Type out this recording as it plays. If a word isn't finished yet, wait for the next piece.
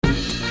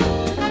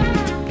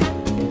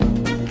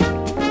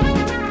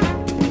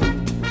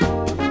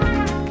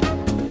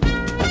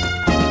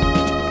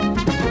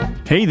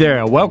Hey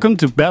there, welcome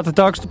to Beta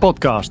Talks, the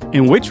podcast,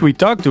 in which we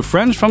talk to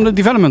friends from the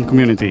development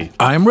community.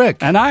 I'm Rick.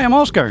 And I am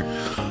Oscar.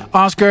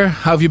 Oscar,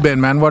 how have you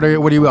been, man? What are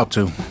you up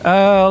to?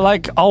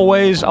 Like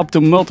always, up to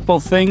multiple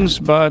things,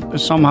 but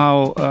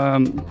somehow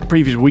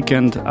previous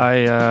weekend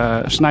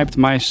I sniped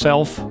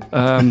myself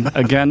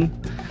again.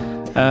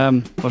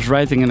 Was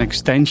writing an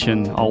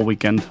extension all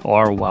weekend,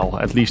 or well,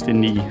 at least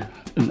in the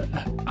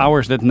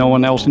hours that no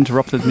one else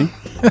interrupted me.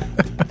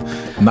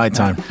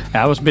 Nighttime.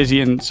 I was busy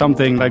in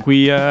something like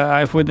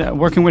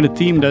working with a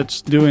team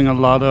that's doing a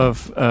lot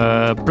of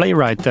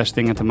playwright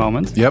testing at the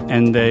moment. Yep.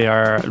 And they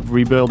are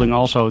rebuilding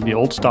also the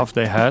old stuff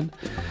they had.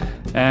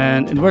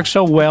 And it works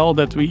so well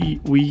that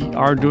we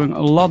are doing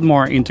a lot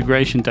more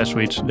integration test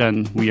suites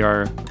than we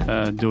are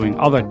doing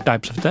other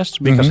types of tests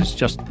because it's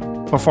just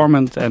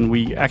performant and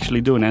we actually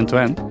do an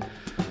end-to-end.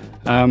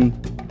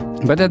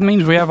 But that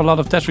means we have a lot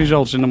of test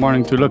results in the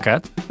morning to look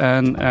at,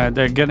 and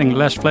they're getting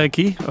less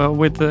flaky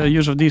with the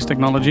use of these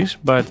technologies.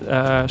 But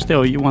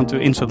still, you want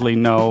to instantly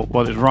know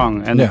what is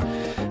wrong. And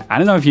I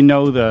don't know if you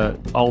know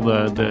all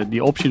the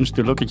options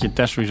to look at your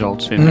test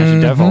results in Azure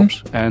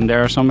DevOps. And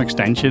there are some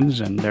extensions,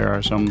 and there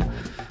are some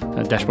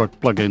dashboard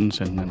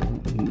plugins and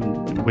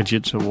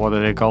widgets, or what are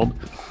they called?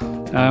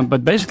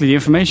 But basically, the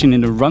information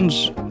in the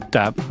Runs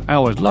tab I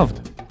always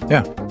loved.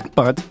 Yeah.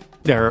 But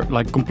they're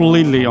like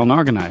completely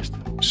unorganized.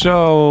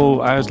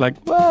 So I was like,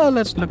 well,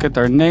 let's look at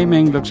their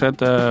naming, looks at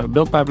the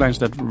build pipelines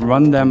that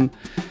run them,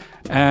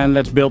 and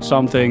let's build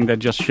something that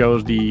just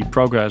shows the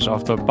progress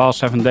of the past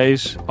 7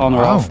 days on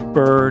or off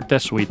per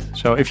test suite.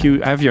 So if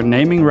you have your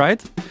naming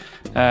right,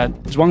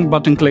 it's one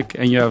button click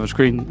and you have a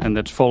screen, and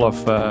that's full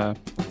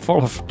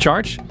of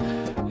charge.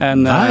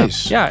 And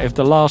nice. If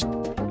the last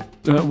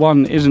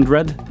one isn't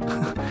red,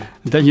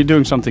 then you're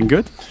doing something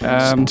good.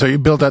 So you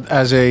built that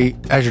as a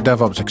Azure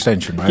DevOps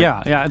extension, right?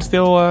 Yeah. It's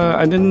still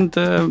I didn't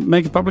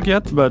make it public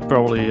yet, but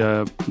probably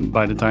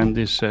by the time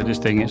this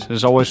thing is,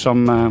 there's always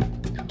some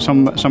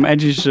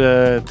edges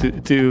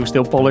to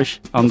still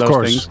polish on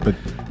those things. But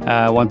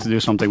I want to do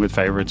something with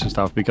favorites and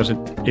stuff because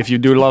if you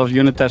do a lot of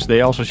unit tests,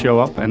 they also show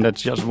up, and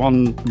that's just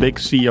one big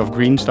sea of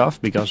green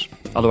stuff because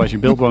otherwise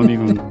your build won't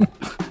even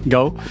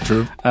go.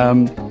 True.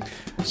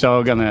 So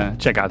I'm gonna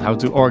check out how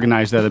to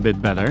organize that a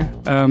bit better.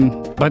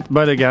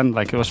 But again,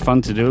 like it was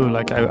fun to do.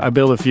 Like I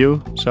built a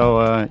few.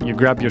 So you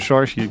grab your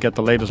source, you get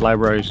the latest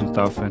libraries and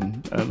stuff,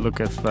 and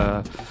look if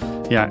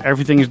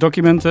everything is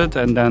documented,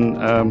 and then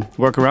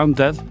work around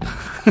that.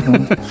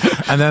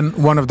 And then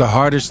one of the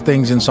hardest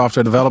things in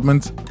software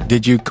development.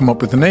 Did you come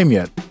up with a name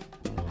yet?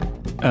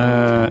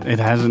 It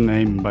has a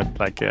name, but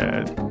like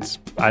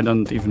I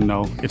don't even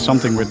know. It's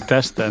something with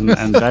test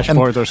and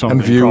dashboard or something.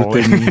 And view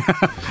thing.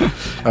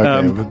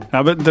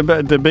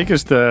 But the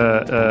biggest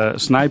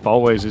snipe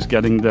always is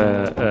getting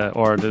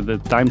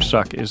the time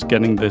suck is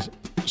getting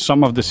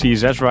some of the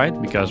CSS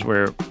right, because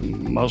we're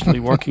mostly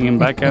working in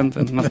backend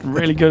and not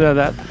really good at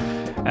that.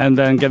 And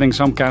then getting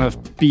some kind of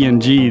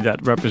PNG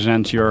that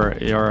represents your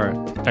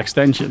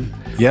extension.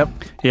 Yep.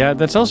 Yeah,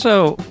 that's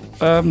also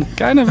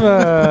kind of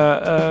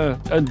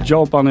a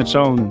job on its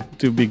own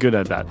to be good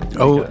at that.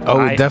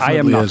 It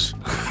definitely is.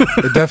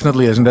 It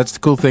definitely is, and that's the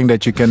cool thing,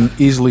 that you can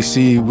easily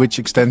see which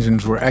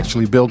extensions were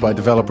actually built by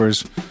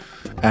developers,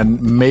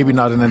 and maybe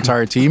not an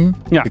entire team.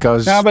 Yeah,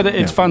 because but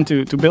it's fun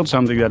to build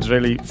something that's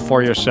really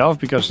for yourself,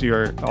 because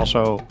you're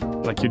also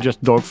like you're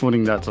just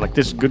dogfooding that. Like,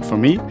 this is good for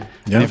me,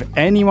 and if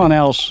anyone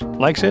else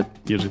likes it,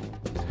 use it.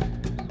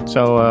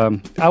 So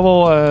I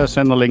will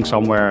send a link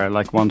somewhere,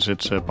 like once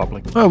it's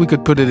public. Oh, we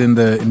could put it in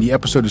the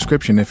episode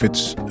description if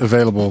it's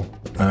available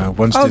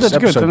once this episode that's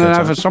good. And then I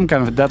have out. some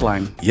kind of a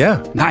deadline.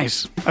 Yeah.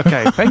 Nice.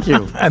 Okay, thank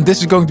you. And this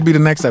is going to be the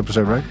next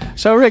episode, right?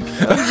 So, Rick,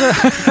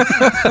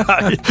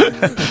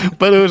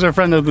 but who's our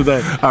friend of the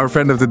day? Our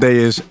friend of the day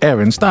is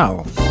Erwin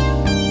Staal.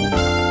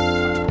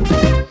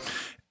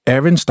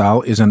 Erwin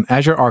Staal is an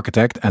Azure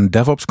architect and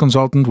DevOps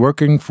consultant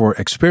working for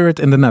Experit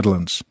in the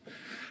Netherlands.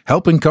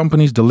 Helping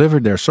companies deliver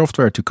their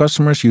software to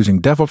customers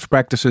using DevOps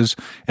practices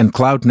and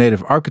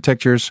cloud-native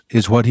architectures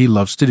is what he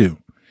loves to do.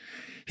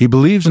 He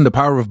believes in the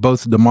power of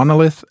both the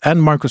monolith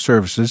and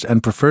microservices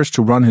and prefers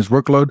to run his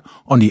workload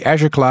on the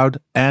Azure cloud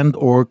and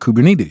or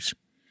Kubernetes.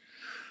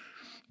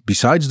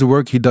 Besides the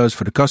work he does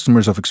for the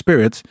customers of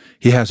Experit,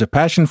 he has a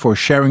passion for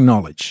sharing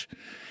knowledge.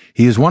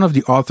 He is one of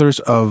the authors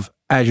of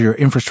Azure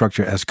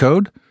Infrastructure as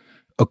Code,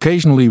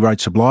 occasionally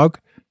writes a blog,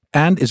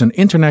 and is an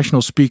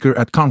international speaker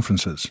at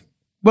conferences.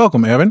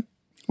 Welcome, Erwin.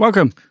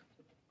 Welcome.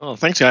 Oh,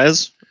 thanks,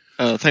 guys.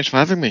 Thanks for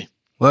having me.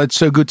 Well, it's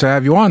so good to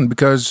have you on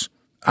because,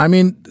 I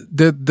mean,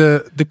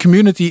 the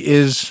community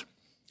is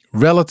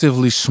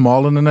relatively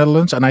small in the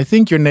Netherlands, and I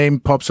think your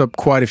name pops up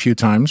quite a few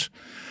times.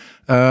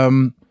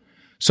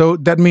 So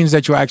that means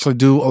that you actually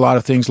do a lot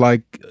of things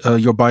like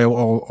your bio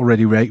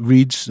already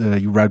reads,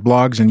 you write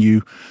blogs, and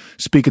you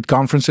speak at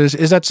conferences.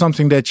 Is that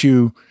something that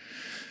you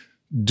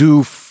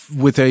do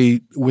with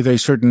a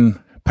certain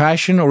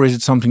passion, or is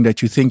it something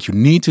that you think you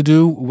need to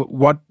do?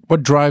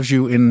 What drives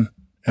you in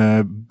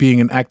being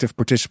an active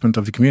participant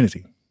of the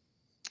community?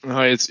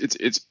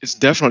 It's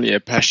definitely a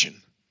passion.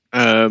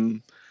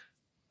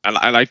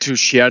 I like to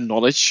share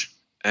knowledge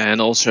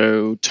and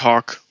also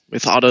talk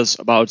with others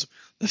about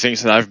the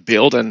things that I've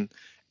built and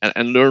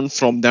learn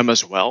from them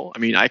as well. I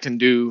mean, I can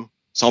do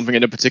something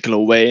in a particular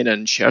way and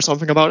then share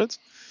something about it,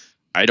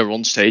 either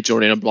on stage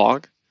or in a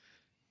blog.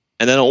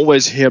 And then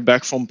always hear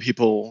back from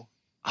people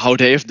how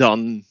they have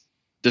done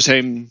the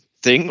same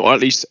thing, or at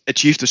least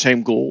achieved the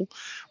same goal,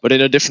 but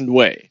in a different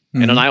way.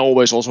 Mm-hmm. And then I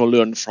always also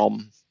learn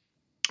from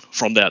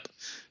that.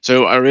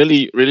 So I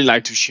really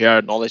like to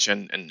share knowledge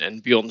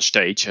and be on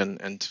stage and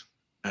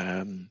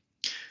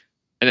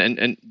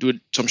do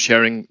some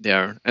sharing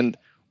there.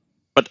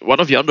 But one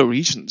of the other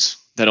reasons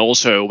that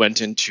also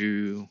went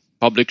into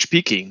public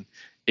speaking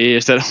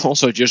is that I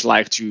also just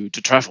like to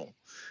travel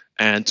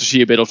and to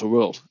see a bit of the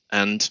world.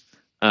 And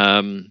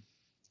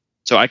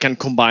so I can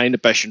combine the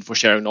passion for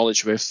sharing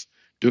knowledge with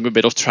doing a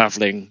bit of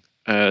traveling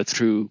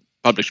through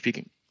public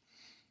speaking.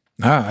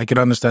 I can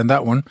understand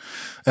that one.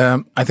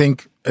 I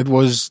think it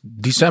was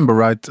December,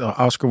 right,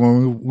 Oscar,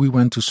 when we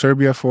went to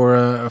Serbia for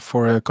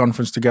a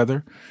conference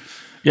together.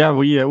 Yeah,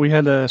 we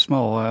had a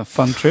small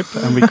fun trip,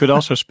 and we could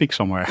also speak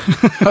somewhere.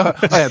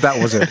 Yeah, that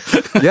was it.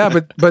 Yeah,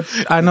 but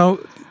I know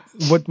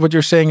what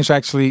you're saying is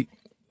actually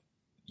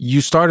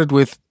you started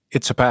with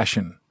it's a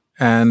passion,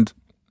 and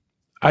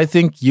I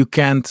think you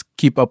can't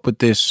keep up with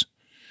this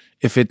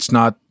if it's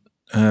not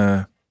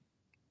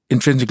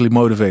intrinsically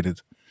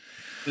motivated.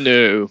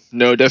 No,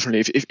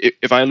 definitely.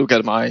 If I look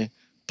at my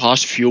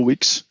past few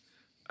weeks,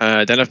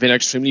 then I've been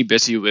extremely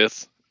busy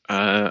with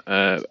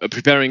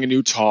preparing a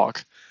new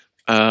talk.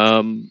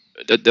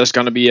 There's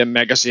going to be a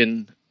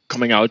magazine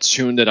coming out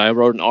soon that I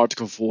wrote an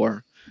article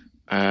for.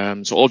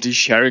 So all these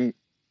sharing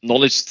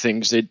knowledge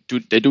things, they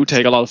do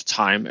take a lot of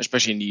time,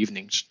 especially in the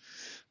evenings.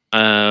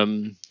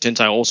 Since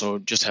I also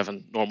just have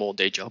a normal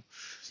day job.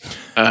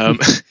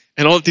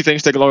 And all of these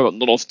things take a lot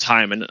of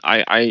time, and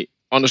I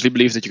honestly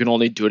believe that you can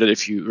only do that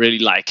if you really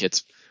like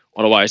it.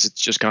 Otherwise, it's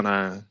just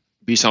gonna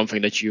be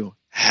something that you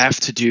have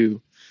to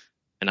do.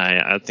 And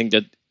I think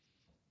that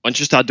once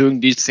you start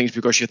doing these things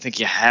because you think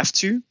you have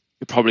to,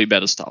 you probably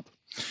better stop.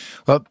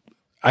 Well,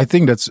 I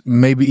think that's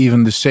maybe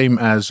even the same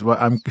as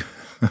what I'm.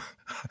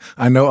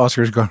 I know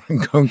Oscar is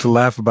going to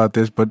laugh about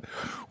this, but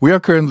we are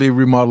currently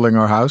remodeling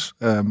our house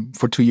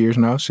for 2 years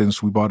now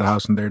since we bought a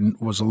house, and there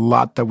was a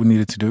lot that we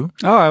needed to do.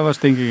 Oh, I was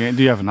thinking,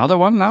 do you have another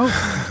one now?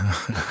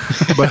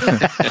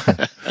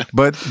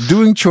 but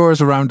doing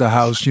chores around the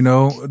house,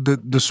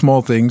 the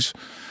small things,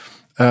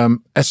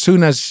 as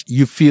soon as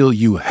you feel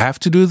you have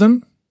to do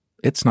them,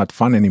 it's not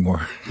fun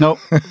anymore. No,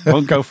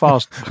 won't go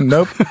fast.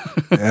 Nope.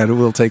 And it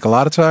will take a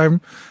lot of time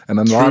and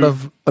a lot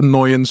of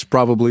annoyance,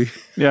 probably.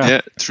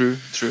 Yeah, true.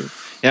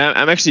 Yeah,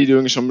 I'm actually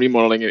doing some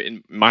remodeling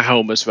in my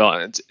home as well,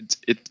 and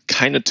it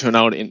kind of turned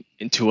out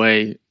into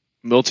a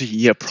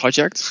multi-year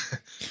project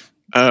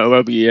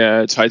where we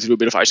try to do a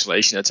bit of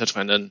isolation,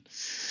 etc., and then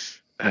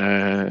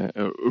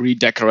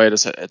redecorate,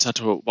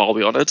 etc., while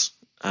we're on it.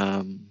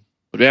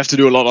 But we have to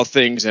do a lot of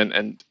things,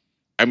 and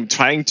I'm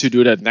trying to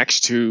do that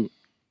next to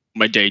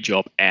my day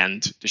job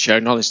and the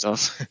sharing knowledge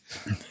stuff,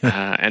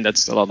 and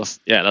that's a lot of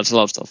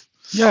stuff.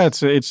 Yeah,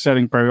 it's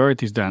setting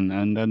priorities then,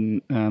 and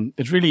then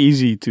it's really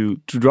easy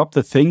to drop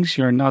the things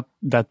you're not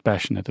that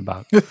passionate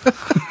about.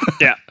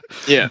 Yeah.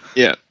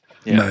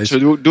 Nice.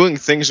 So doing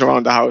things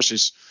around the house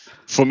is,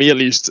 for me at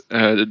least,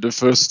 the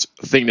first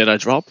thing that I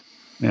drop.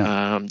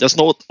 Yeah. That's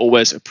not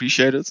always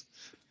appreciated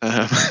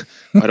by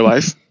the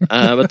wife,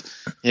 but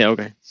yeah,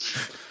 okay.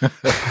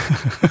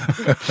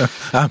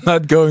 I'm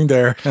not going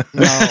there.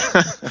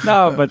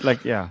 No, but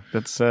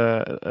that's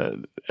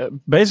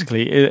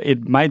basically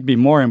it might be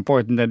more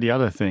important than the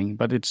other thing,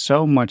 but it's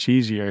so much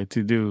easier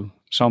to do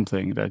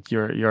something that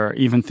you're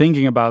even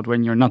thinking about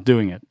when you're not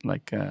doing it.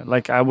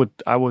 Like I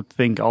would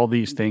think all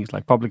these things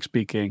like public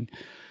speaking,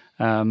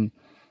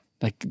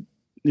 like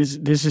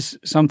this is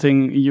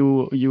something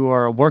you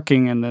are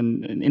working, and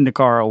then in the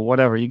car or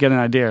whatever you get an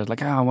idea. It's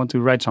like, I want to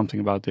write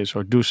something about this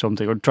or do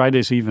something or try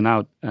this even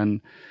out,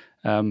 and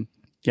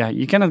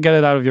you cannot get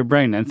it out of your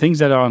brain. And things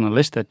that are on a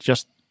list that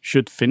just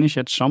should finish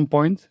at some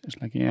point, it's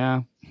like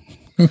yeah.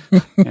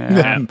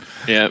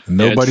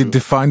 Nobody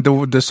defined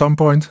the some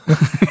point.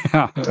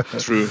 Yeah,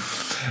 true.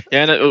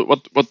 Yeah, and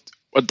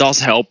what does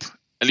help,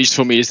 at least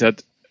for me, is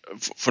that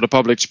for the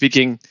public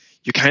speaking,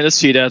 you kind of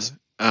see that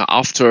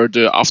after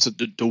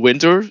the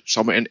winter,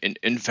 somewhere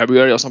in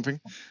February or something,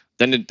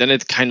 then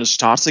it kind of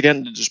starts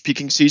again, the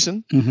speaking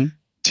season,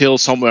 till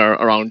somewhere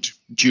around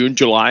June,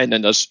 July, and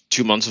then there's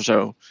 2 months or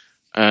so,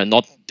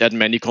 not that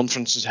many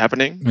conferences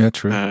happening. Yeah,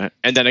 true.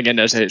 And then again,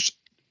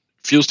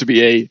 feels to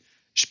be a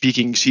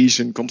speaking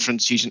season,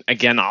 conference season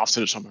again after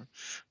the summer,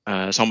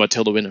 somewhere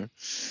till the winter.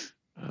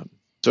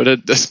 So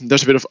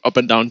there's a bit of up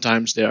and down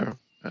times there.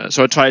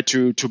 So I try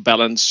to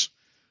balance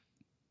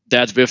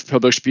that with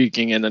public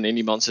speaking, and then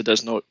any months that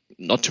there's not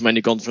too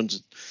many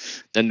conferences,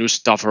 then do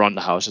stuff around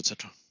the house,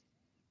 etc.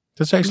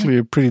 That's actually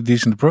a pretty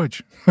decent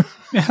approach.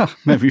 Yeah,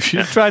 maybe you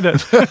should try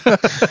that.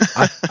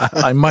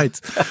 I might.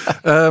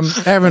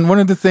 Erwin, one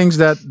of the things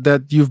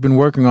that you've been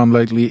working on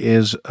lately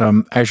is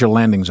Azure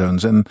Landing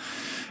Zones. And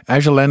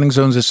Azure Landing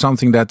Zones is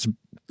something that's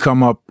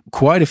come up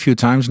quite a few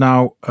times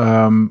now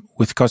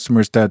with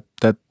customers that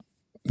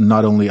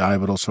not only I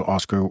but also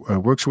Oscar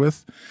works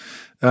with.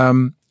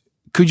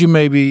 Could you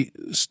maybe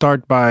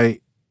start by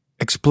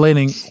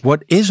explaining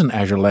what is an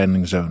Azure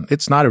Landing Zone?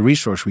 It's not a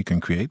resource we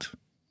can create.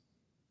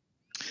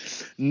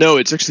 No,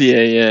 it's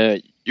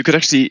actually you could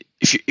actually,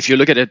 if you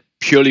look at it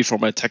purely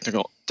from a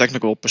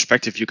technical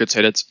perspective, you could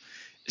say that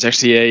it's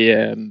actually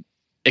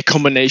a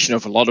combination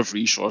of a lot of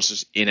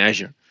resources in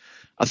Azure.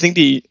 I think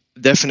the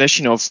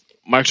definition of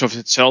Microsoft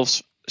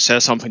itself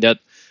says something that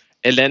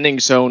a landing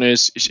zone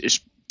is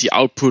the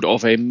output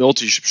of a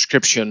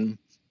multi-subscription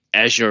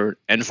Azure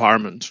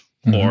environment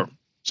or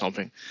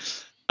something.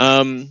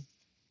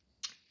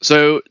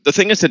 So the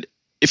thing is that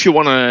if you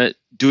want to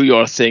do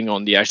your thing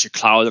on the Azure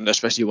cloud, and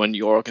especially when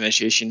your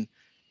organization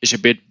is a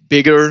bit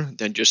bigger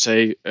than just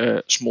a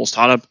small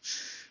startup,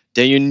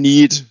 then you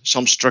need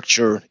some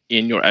structure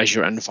in your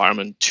Azure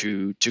environment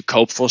to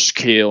cope for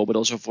scale, but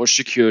also for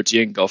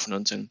security and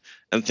governance and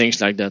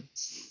things like that.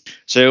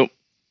 So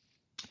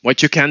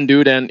what you can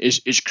do then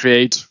is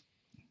create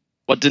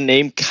what the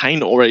name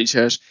kind of already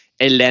says,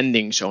 a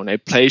landing zone, a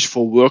place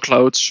for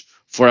workloads,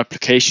 for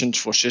applications,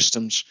 for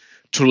systems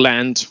to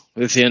land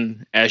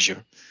within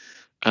Azure.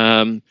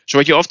 So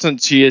what you often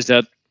see is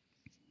that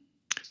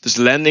this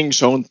landing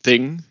zone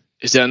thing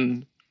is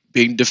then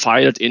being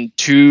divided in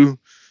two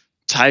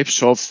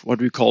types of what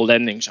we call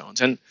landing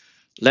zones. And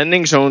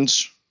landing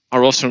zones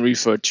are often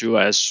referred to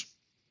as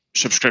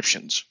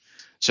subscriptions.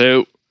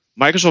 So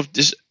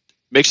Microsoft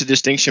makes a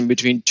distinction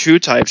between two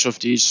types of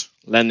these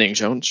landing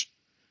zones.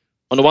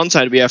 On the one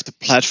side, we have the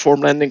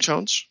platform landing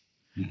zones.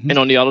 And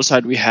on the other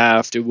side, we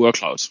have the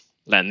workload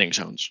landing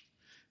zones.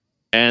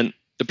 And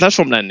the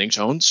platform landing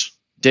zones,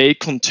 they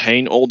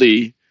contain all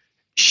the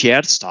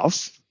shared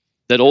stuff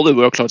that all the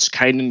workloads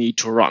kind of need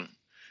to run.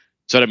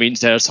 So that means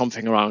there's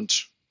something around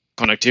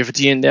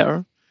connectivity in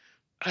there.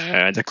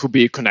 There could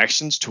be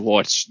connections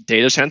towards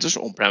data centers,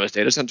 on-premise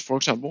data centers, for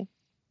example.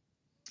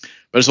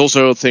 But it's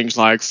also things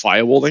like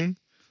firewalling,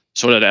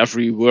 so that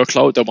every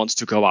workload that wants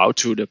to go out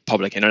to the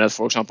public internet,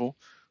 for example,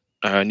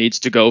 needs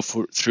to go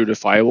through the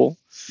firewall.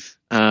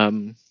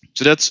 So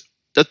that's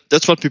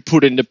what we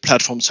put in the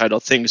platform side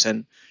of things,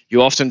 and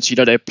you often see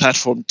that a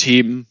platform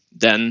team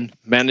then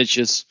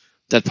manages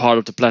that part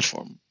of the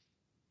platform.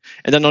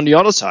 And then on the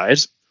other side,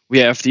 we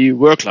have the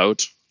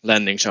workload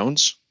landing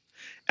zones,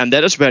 and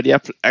that is where the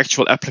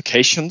actual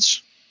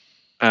applications,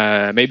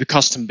 maybe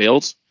custom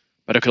built,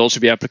 but it could also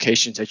be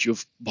applications that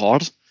you've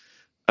bought,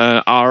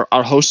 are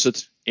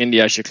hosted in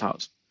the Azure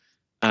cloud.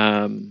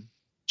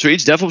 So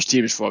each DevOps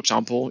team, for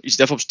example,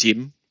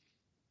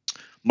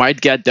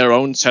 might get their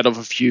own set of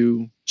a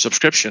few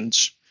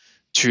subscriptions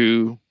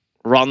to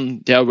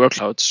run their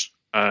workloads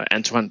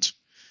end to end.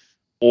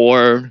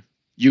 Or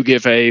you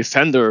give a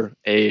vendor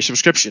a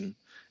subscription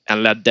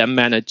and let them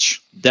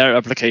manage their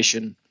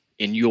application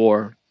in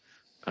your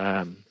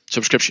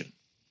subscription.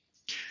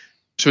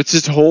 So it's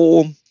this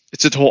whole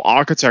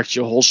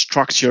architecture, whole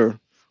structure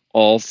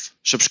of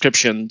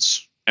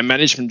subscriptions and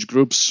management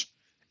groups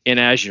in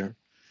Azure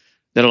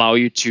that allow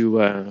you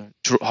to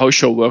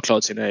host your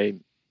workloads in a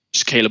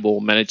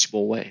scalable,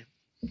 manageable way.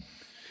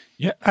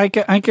 Yeah, I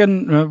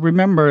can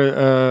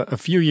remember a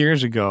few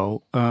years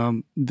ago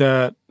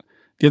that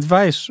the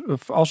advice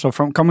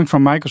coming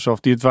from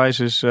Microsoft, the advice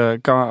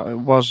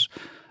was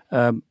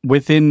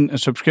within a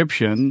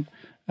subscription,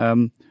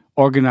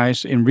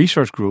 organized in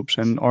resource groups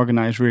and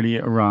organized really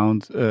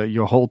around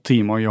your whole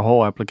team or your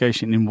whole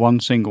application in one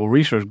single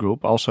resource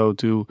group. Also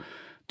to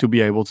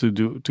be able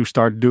to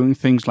start doing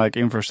things like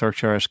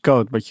infrastructure as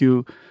code. But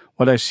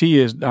what I see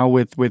is now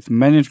with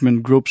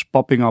management groups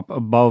popping up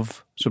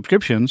above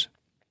subscriptions,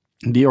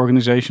 the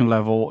organization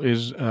level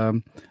is,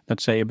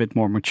 let's say, a bit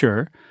more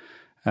mature.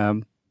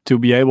 To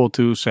be able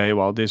to say,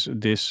 well,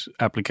 this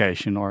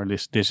application or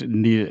this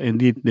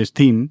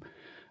team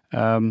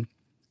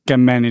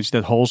can manage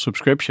that whole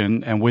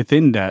subscription, and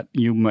within that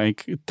you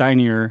make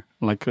tinier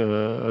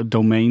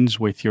domains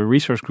with your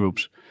resource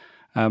groups.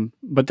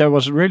 But there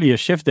was really a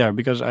shift there,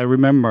 because I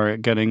remember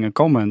getting a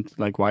comment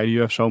like, why do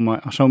you have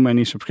so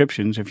many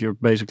subscriptions if you're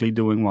basically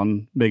doing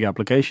one big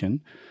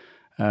application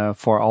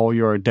for all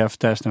your dev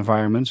test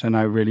environments? And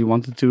I really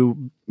wanted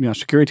to,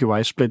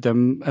 security-wise, split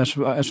them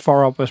as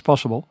far up as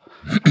possible.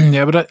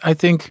 Yeah, but I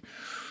think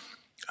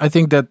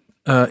that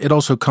it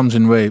also comes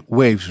in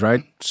waves,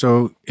 right?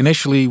 So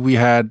initially we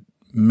had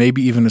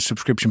maybe even a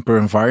subscription per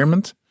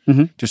environment,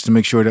 just to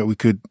make sure that we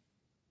could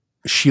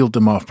shield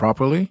them off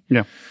properly.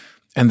 Yeah.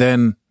 And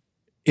then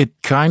it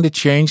kind of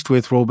changed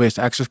with role-based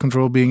access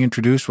control being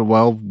introduced.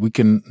 Well, we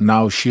can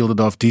now shield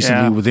it off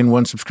decently within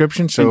one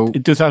subscription. So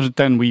in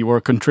 2010, we were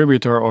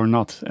contributor or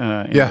not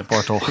in the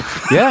portal.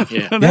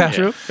 That's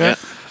true. Yeah.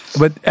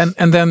 But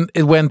and then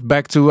it went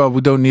back to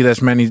we don't need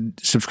as many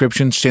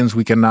subscriptions, since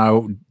we can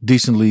now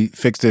decently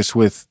fix this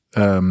with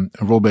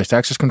role-based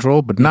access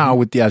control. But now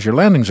with the Azure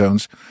Landing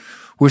Zones,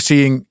 we're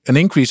seeing an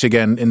increase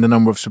again in the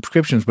number of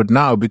subscriptions. But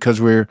now, because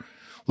we're,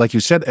 like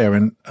you said,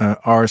 Erwin,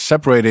 are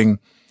separating,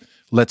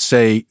 let's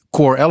say,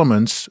 core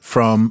elements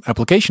from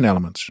application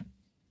elements.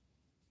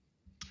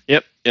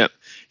 Yep, yep.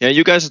 Yeah,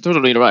 you guys are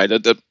totally right.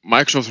 That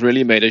Microsoft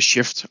really made a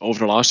shift over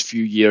the last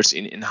few years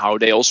in how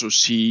they also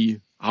see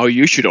how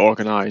you should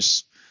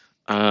organize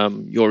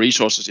your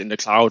resources in the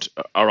cloud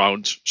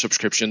around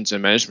subscriptions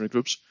and management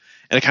groups.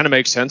 And it kind of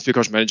makes sense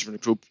because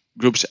management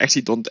groups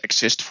actually don't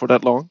exist for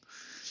that long.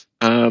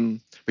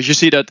 But you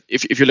see that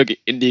if you look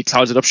in the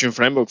cloud adoption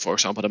framework, for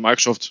example, that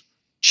Microsoft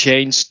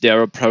changed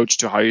their approach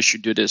to how you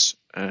should do this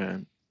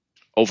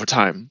over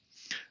time.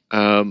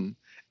 And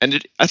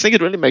I think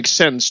it really makes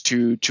sense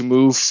to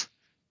move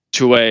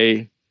to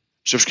a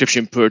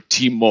subscription per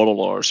team model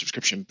or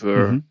subscription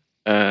per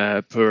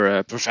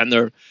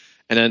vendor.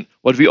 And then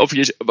what we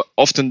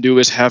often do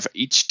is have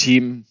each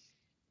team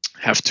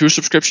have 2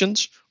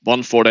 subscriptions,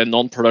 one for their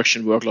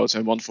non-production workloads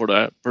and one for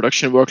the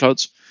production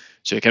workloads.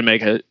 So you can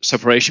make a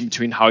separation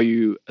between how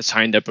you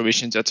assign their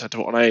permissions,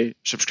 etc., on a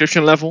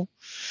subscription level.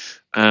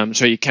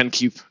 So you can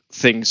keep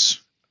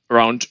things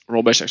around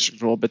role-based access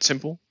control a bit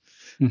simple.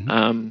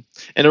 And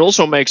it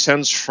also makes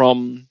sense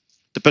from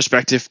the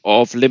perspective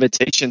of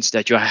limitations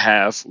that you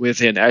have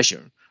within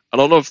Azure. A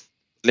lot of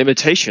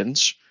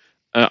limitations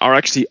are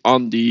actually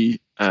on the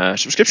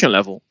subscription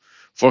level.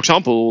 For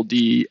example,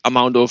 the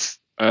amount of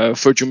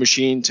virtual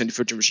machines and the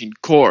virtual machine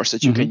cores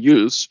that you can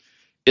use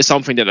is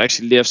something that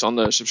actually lives on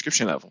the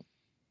subscription level.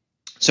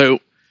 So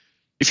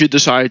if you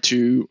decide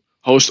to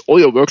host all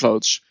your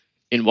workloads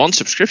in one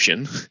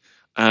subscription,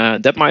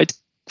 that might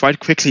quite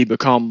quickly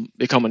become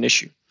an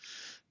issue.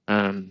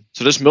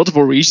 So there's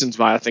multiple reasons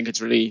why I think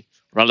it's really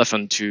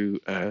relevant to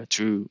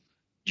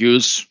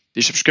use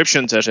the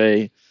subscriptions as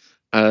a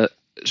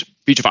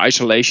piece of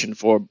isolation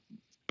for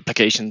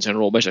applications and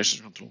role-based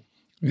access control.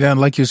 Yeah, and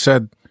like you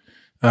said,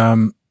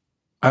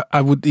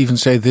 I would even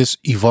say this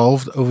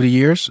evolved over the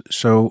years.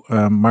 So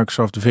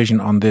Microsoft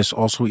vision on this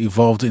also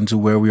evolved into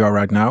where we are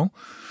right now.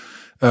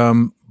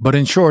 But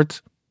in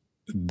short,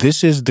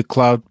 this is the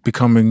cloud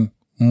becoming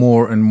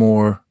more and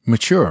more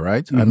mature,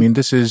 right? I mean,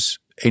 this is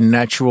a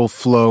natural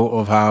flow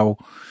of how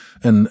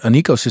an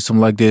ecosystem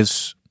like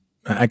this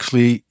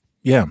actually,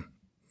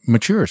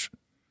 matures.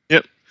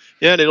 Yep.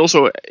 Yeah, and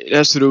it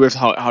has to do with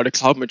how the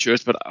cloud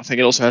matures, but I think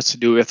it also has to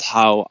do with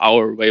how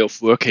our way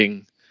of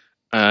working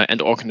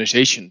and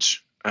organizations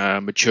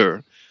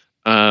mature.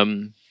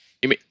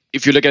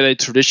 If you look at a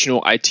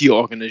traditional IT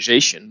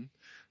organization,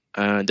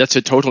 that's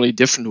a totally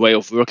different way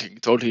of working,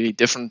 totally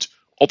different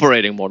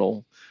operating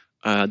model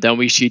than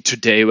we see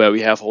today, where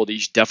we have all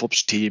these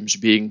DevOps teams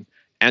being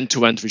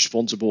end-to-end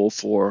responsible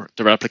for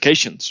their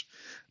applications.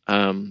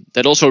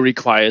 That also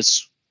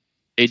requires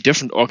a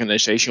different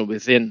organization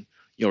within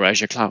your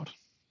Azure cloud.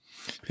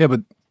 Yeah,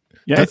 but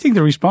I think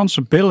the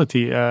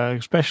responsibility,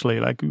 especially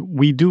like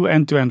we do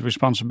end-to-end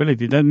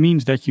responsibility, that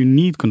means that you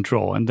need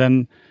control, and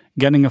then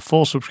getting a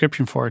full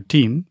subscription for a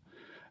team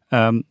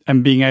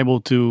and being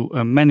able to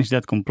manage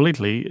that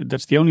completely,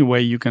 that's the only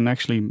way you can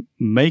actually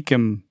make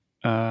them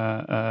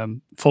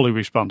fully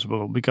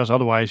responsible, because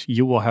otherwise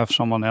you will have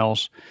someone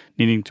else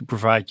needing to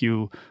provide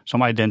you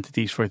some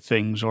identities for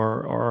things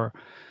or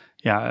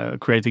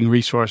creating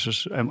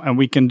resources, and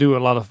we can do a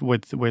lot of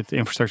with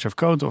infrastructure of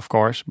code, of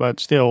course, but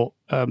still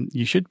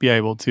you should be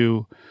able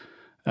to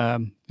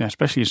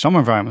especially in some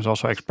environments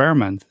also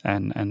experiment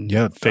and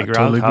figure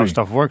out how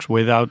stuff works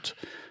without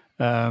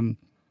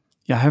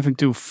having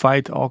to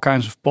fight all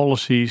kinds of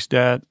policies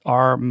that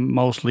are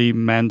mostly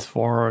meant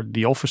for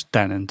the office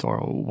tenant or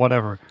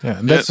whatever. Yeah,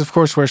 and that's of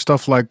course where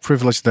stuff like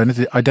privileged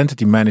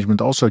identity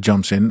management also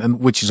jumps in,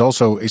 and which is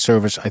also a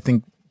service I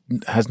think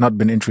has not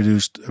been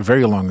introduced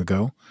very long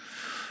ago.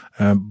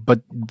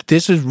 But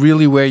this is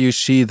really where you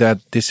see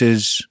that this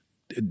is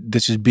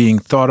being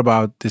thought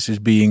about, this is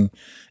being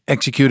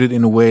executed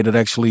in a way that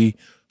actually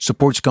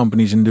supports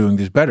companies in doing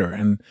this better.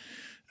 And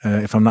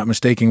if I'm not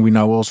mistaken, we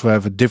now also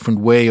have a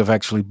different way of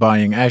actually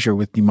buying Azure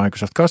with the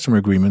Microsoft Customer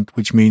Agreement,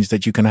 which means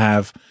that you can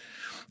have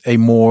a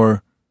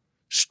more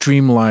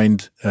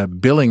streamlined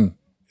billing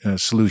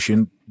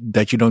solution,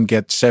 that you don't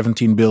get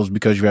 17 bills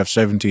because you have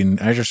 17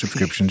 Azure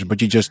subscriptions,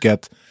 but you just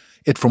get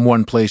it from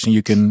one place and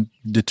you can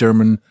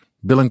determine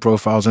billing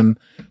profiles and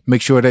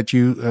make sure that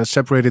you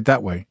separate it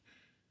that way.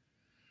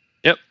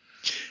 Yep.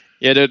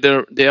 Yeah,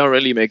 they are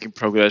really making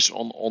progress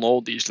on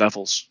all these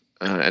levels,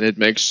 and it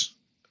makes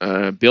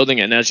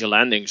building an Azure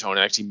Landing Zone and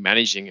actually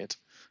managing it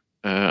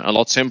a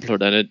lot simpler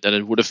than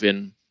it would have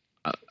been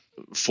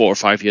 4 or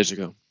 5 years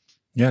ago.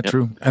 Yeah,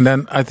 true. And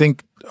then I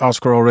think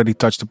Oscar already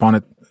touched upon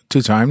it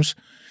 2 times.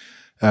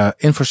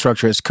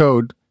 Infrastructure as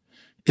code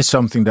is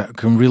something that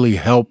can really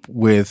help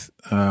with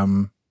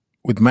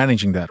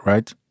managing that,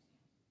 right?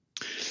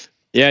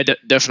 Yeah,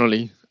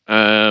 definitely.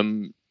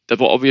 That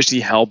will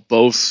obviously help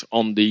both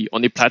on the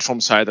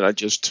platform side that I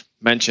just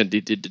mentioned,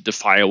 the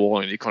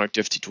firewall and the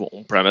connectivity to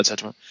on-prem,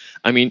 etc.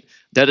 I mean,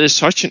 that is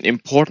such an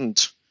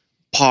important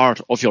part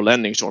of your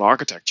landing zone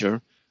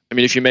architecture. I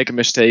mean, if you make a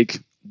mistake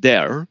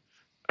there,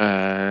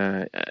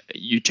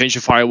 you change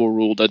the firewall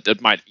rule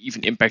that might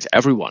even impact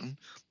everyone,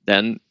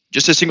 then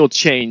just a single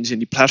change in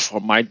the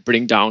platform might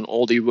bring down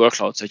all the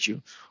workloads that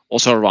you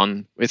also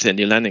run within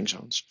the landing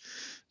zones.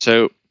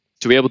 So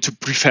to be able to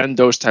prevent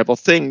those type of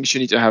things,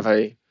 you need to have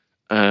a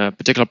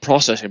particular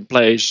process in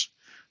place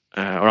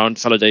around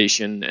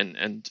validation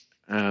and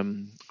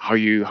how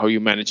you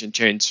manage and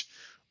change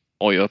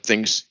all your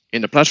things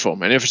in the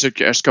platform. And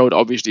infrastructure as code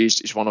obviously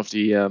is one of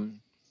the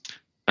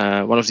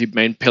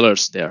main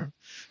pillars there.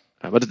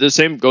 But the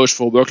same goes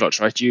for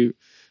workloads, right? You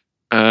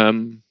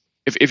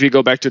if you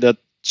go back to that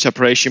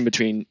separation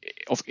between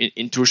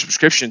in two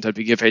subscriptions, that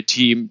we give a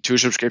team 2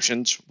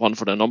 subscriptions, one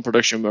for the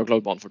non-production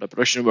workload, one for the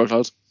production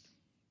workload,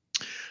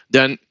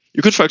 then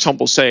you could, for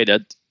example, say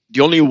that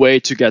the only way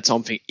to get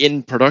something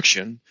in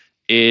production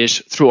is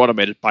through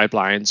automated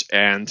pipelines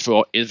and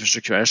through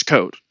infrastructure as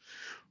code,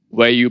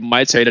 where you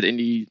might say that in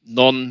the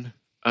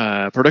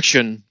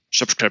non-production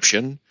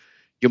subscription,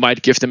 you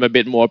might give them a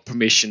bit more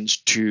permissions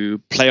to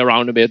play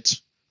around a bit,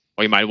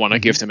 or you might want to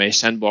give them a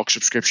sandbox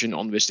subscription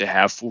on which they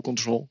have full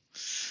control.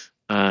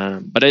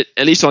 But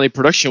at least on the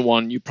production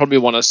one, you probably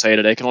want to say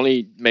that they can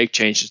only make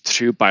changes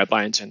through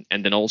pipelines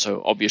and then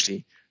also,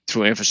 obviously,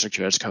 through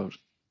infrastructure as code.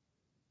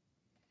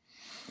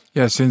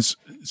 Yeah, since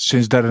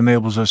that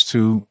enables us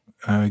to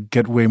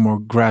get way more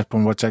grasp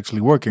on what's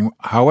actually working.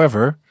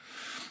 However,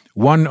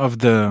 one of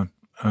the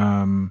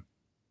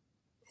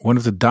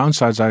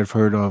downsides I've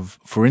heard of,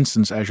 for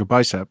instance, Azure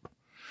Bicep,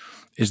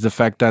 is the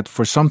fact that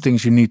for some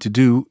things you need to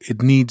do,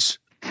 it needs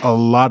a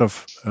lot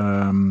of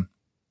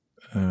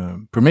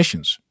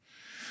permissions.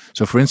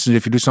 So, for instance,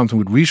 if you do something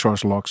with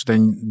resource logs,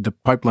 then the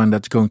pipeline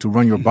that's going to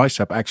run your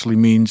Bicep actually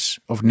needs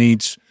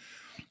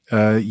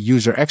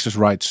user access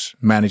rights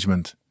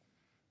management.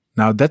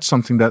 Now, that's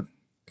something that,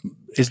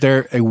 is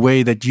there a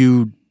way that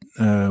you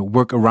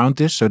work around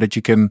this so that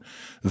you can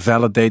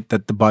validate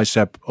that the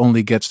Bicep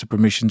only gets the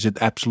permissions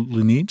it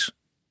absolutely needs?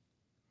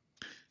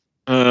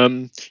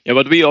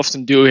 What we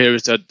often do here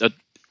is that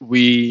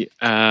we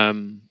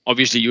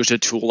obviously use a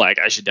tool like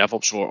Azure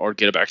DevOps or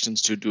GitHub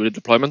Actions to do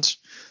the deployments.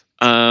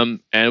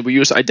 And we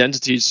use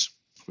identities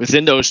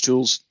within those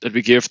tools that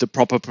we give the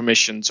proper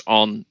permissions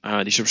on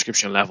the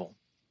subscription level.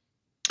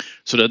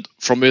 So that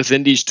from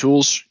within these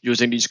tools,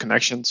 using these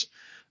connections,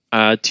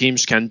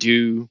 teams can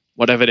do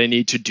whatever they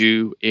need to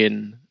do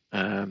in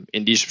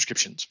these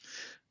subscriptions.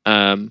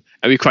 And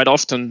we quite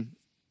often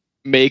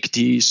make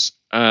these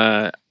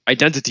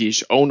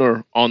identities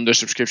owner on the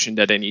subscription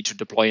that they need to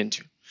deploy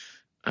into,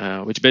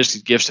 which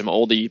basically gives them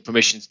all the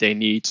permissions they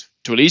need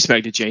to at least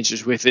make the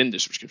changes within the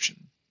subscription.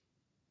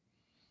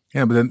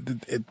 Yeah, but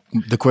then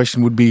the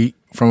question would be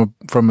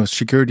from a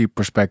security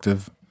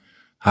perspective,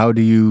 how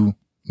do you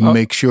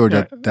make sure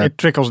that it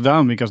trickles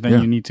down, because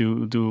then you need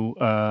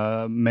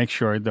to make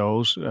sure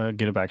those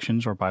GitHub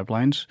Actions or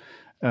pipelines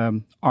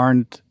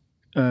aren't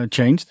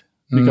changed,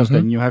 because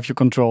then you have your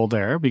control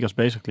there, because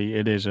basically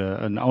it is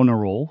an owner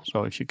role.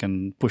 So if you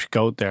can push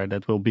code there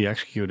that will be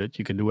executed,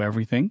 you can do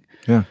everything.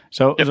 Yeah.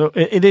 So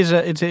it is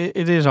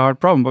a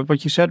hard problem. But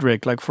what you said,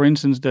 Rick, like for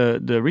instance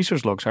the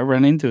resource logs, I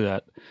ran into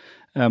that.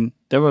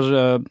 There was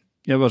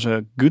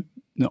a good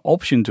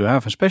option to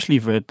have, especially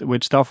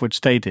with stuff with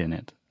state in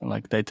it,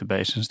 like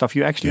database and stuff.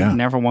 You actually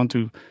never want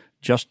to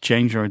just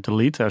change or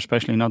delete,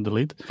 especially not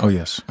delete. Oh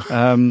yes.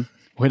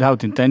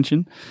 Without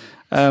intention.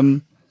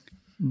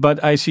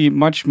 But I see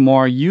much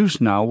more use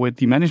now with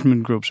the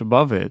management groups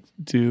above it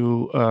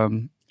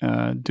to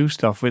do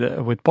stuff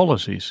with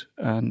policies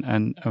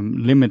and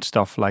limit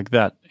stuff like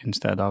that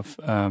instead of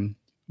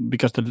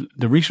because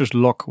the resource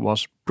lock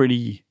was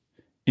pretty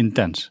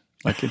intense.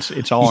 Like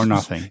it's all or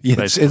nothing.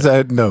 Yes, it's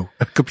no.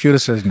 A computer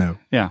says no.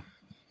 Yeah,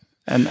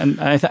 and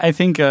I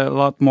think a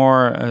lot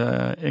more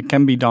it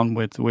can be done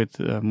with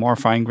more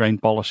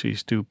fine-grained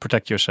policies to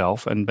protect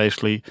yourself and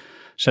basically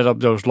set up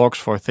those logs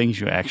for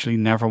things you actually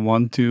never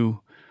want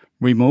to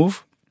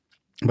remove.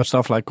 But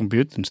stuff like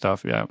compute and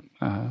stuff,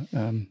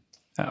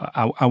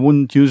 I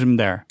wouldn't use them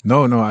there.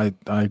 No, I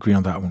agree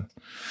on that one.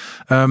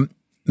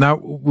 Now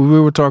we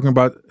were talking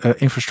about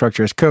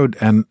infrastructure as code,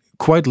 and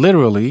quite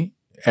literally,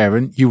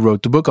 Erwin, you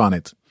wrote the book on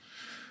it.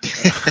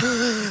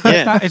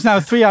 It's now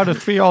 3 out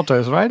of 3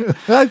 authors, right?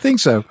 I think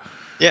so.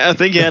 Yeah, I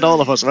think you had all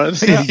of us, right?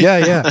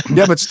 yeah,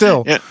 but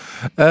still. Yeah.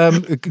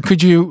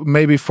 Could you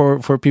maybe,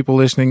 for people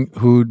listening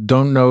who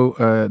don't know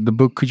the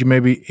book, could you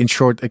maybe in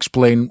short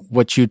explain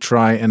what you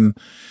try and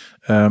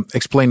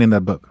explain in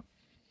that book?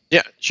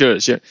 Yeah, sure.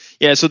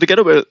 Yeah, so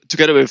together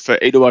with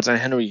Eduard and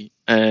Henry,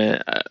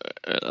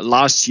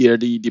 last year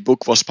the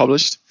book was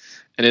published.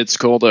 And it's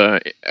called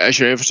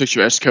Azure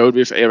Infrastructure as Code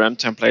with ARM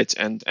templates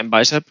and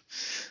Bicep.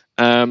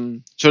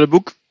 So the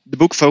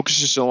book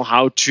focuses on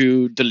how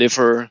to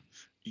deliver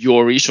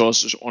your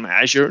resources on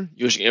Azure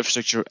using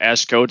infrastructure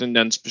as code, and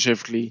then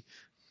specifically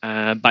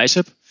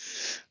Bicep.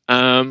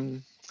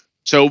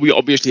 So we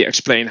obviously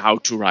explain how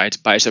to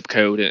write Bicep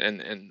code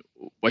and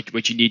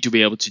what you need to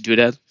be able to do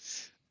that.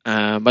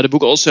 But the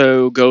book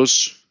also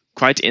goes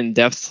quite in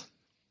depth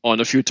on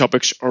a few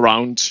topics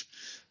around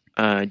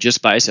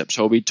just Bicep.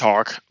 So we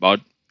talk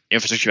about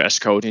infrastructure as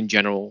code in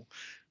general,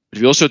 but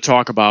we also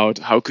talk about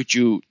how could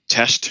you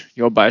test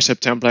your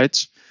Bicep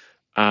templates.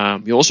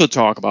 We also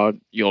talk about,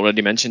 you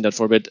already mentioned that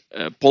for a bit,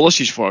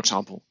 policies, for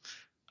example.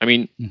 I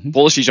mean,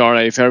 policies are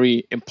a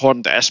very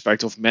important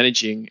aspect of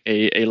managing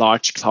a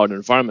large cloud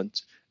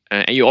environment.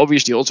 and you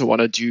obviously also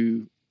want to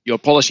do your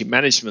policy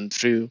management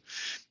through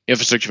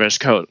infrastructure as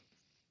code.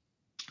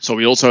 So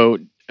we also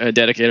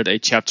dedicated a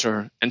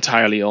chapter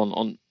entirely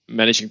on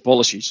managing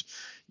policies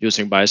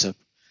using Bicep.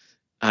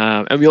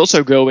 And we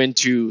also go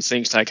into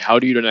things like how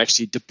do you then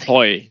actually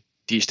deploy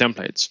these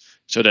templates.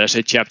 So there's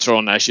a chapter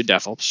on Azure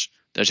DevOps.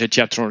 There's a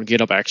chapter on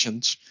GitHub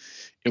Actions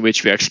in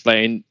which we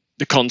explain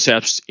the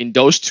concepts in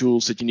those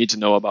tools that you need to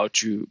know about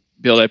to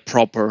build a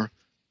proper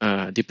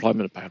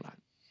deployment pipeline.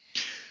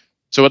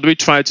 So what we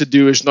try to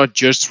do is not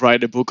just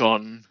write a book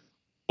on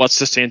what's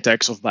the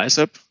syntax of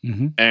Bicep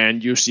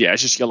and use the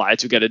Azure CLI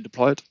to get it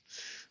deployed,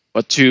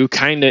 but to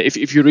kind of,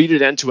 if you read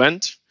it end to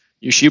end,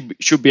 you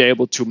should be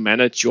able to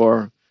manage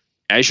your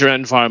Azure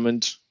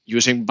environment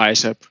using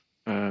Bicep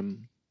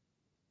in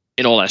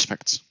all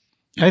aspects.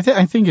 I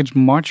think it's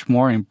much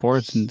more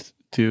important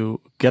to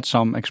get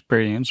some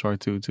experience, or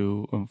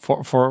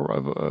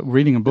for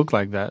reading a book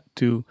like that,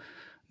 to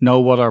know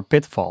what are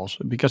pitfalls,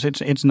 because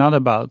it's not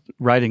about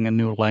writing a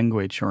new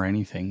language or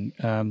anything.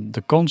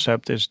 The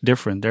concept is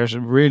different. There's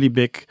a really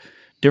big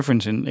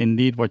difference in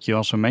indeed what you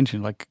also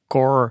mentioned, like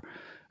core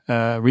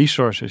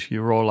resources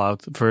you roll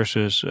out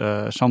versus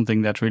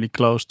something that's really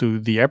close to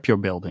the app you're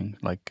building,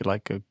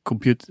 like a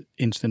compute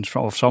instance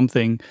of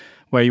something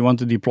where you want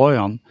to deploy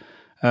on.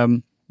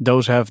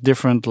 Those have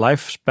different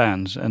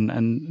lifespans,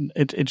 and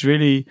it's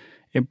really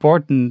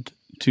important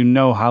to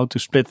know how to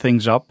split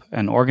things up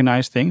and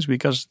organize things,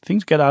 because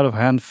things get out of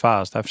hand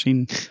fast. I've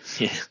seen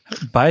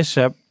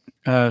Bicep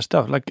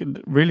stuff, like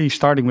really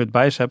starting with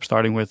Bicep,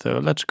 starting with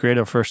let's create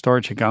our first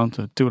storage account,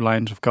 2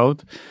 lines of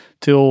code,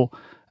 till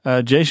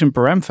JSON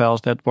param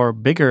files that were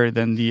bigger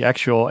than the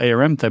actual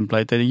ARM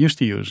template that I used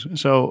to use.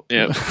 So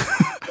yeah.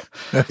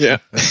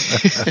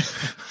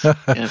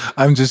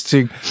 I'm just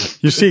seeing.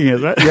 You're seeing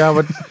it, right? Yeah,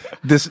 but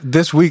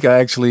this week I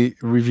actually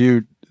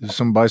reviewed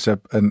some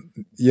Bicep, and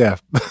yeah,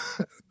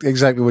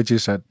 exactly what you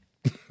said.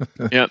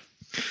 Yeah,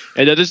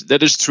 and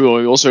that is true.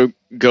 We also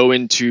go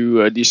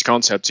into these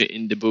concepts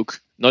in the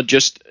book. Not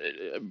just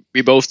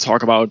we both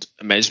talk about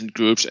management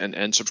groups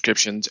and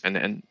subscriptions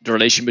and the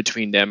relation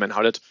between them, and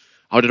how that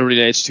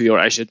relates to your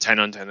Azure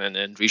tenant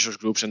and resource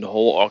groups and the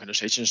whole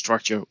organization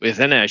structure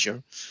within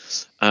Azure.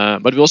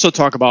 But we also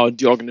talk about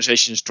the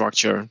organization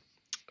structure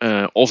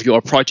of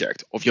your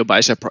project, of your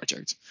Bicep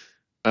project.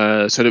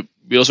 So that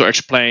we also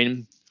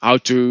explain how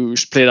to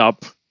split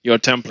up your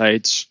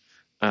templates,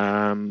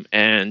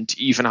 and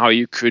even how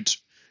you could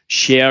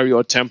share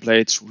your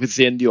templates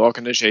within the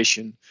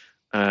organization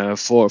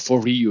for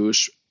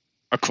reuse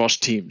across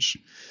teams.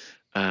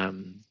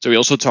 So we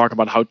also talk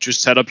about how to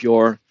set up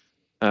your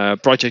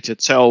project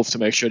itself to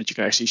make sure that you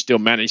can actually still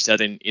manage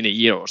that in a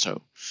year or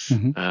so,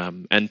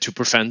 and to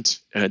prevent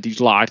these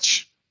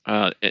large,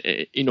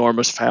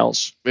 enormous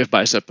files with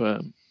Bicep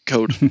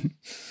code.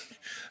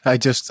 I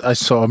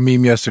saw a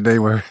meme yesterday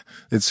where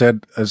it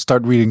said,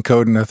 start reading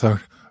code, and I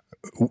thought,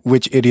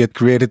 which idiot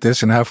created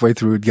this? And halfway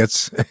through it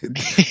gets,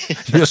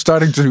 you're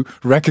starting to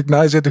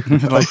recognize it.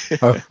 Like,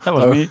 that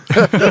was me.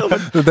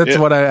 That's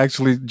what I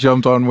actually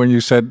jumped on when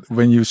you said,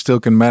 when you still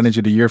can manage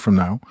it a year from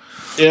now.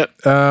 Yeah.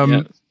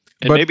 And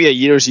maybe a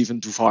year is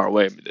even too far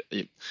away.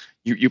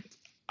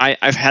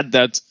 I've had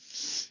that,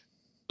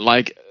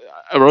 like,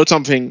 I wrote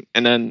something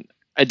and then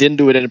I didn't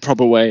do it in a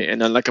proper way.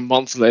 And then like a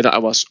month later, I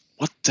was,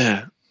 what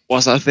the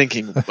was I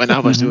thinking when I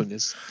was doing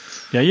this?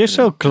 Yeah, you're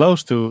so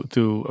close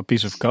to a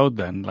piece of code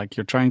then. Like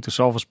you're trying to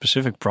solve a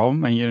specific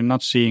problem and you're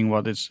not seeing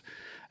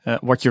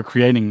what you're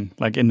creating,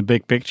 like in the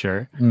big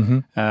picture.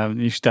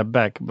 You step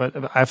back.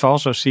 But I've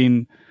also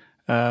seen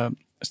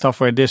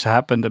stuff where this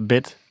happened a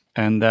bit,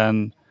 and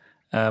then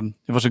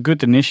it was a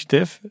good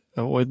initiative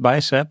with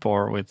Bicep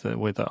or with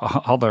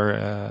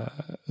other,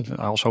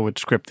 also with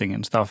scripting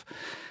and stuff.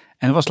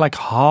 And it was like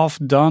half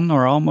done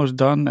or almost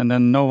done, and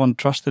then no one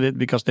trusted it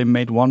because they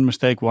made one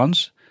mistake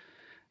once.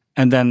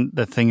 And then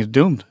the thing is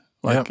doomed.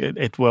 Like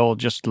it will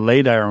just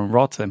lay there and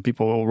rot, and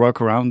people will work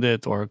around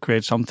it or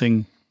create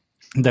something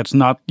that's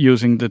not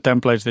using the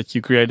templates that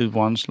you created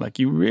once. Like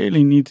you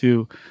really need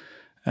to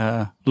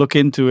look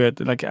into it.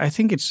 Like I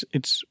think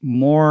it's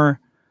more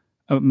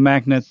a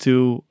magnet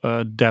to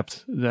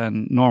depth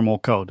than normal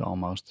code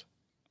almost.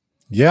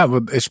 Yeah,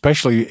 but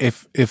especially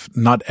if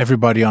not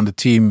everybody on the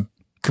team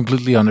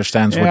completely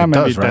understands what it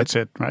does, right? That's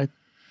it, right?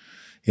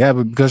 Yeah,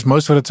 but because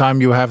most of the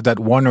time you have that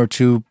one or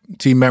two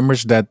team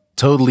members that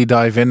totally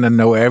dive in and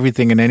know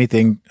everything and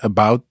anything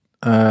about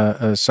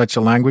such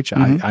a language.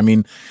 I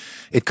mean,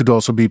 it could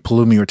also be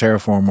Pulumi or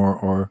Terraform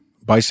or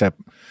Bicep.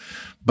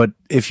 But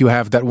if you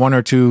have that one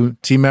or two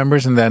team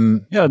members and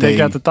then they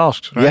get the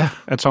tasks, right? Yeah.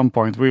 At some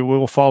point, we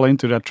will fall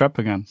into that trap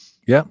again.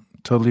 Yeah,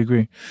 totally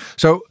agree.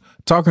 So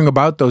talking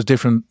about those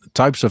different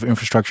types of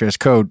infrastructure as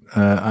code,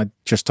 I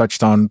just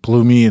touched on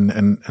Pulumi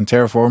and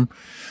Terraform.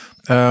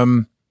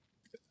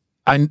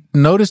 I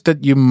noticed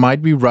that you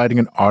might be writing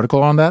an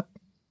article on that.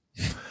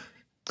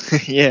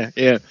 Yeah.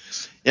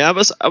 I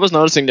was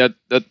noticing that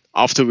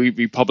after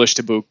we published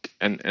the book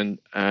and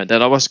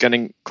that I was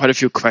getting quite a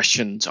few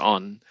questions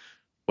on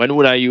when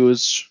would I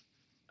use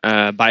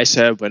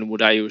Bicep? When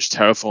would I use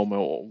Terraform,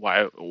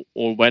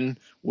 or when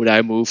would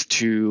I move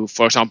to,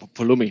 for example,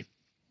 Pulumi?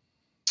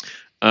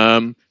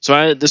 So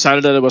I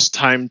decided that it was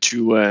time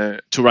to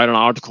write an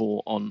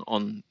article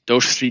on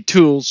those 3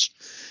 tools,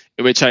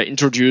 in which I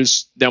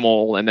introduce them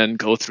all and then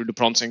go through the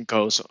pros and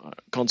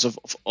cons of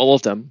all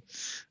of them,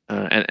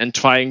 and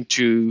trying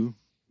to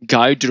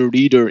guide the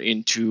reader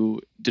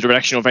into the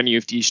direction of any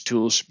of these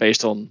tools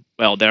based on,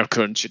 well, their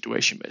current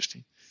situation,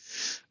 basically.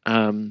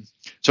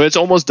 So it's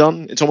almost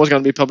done. It's almost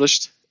going to be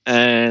published,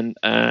 and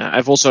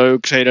I've also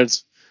created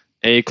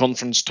a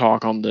conference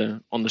talk on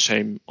the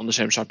same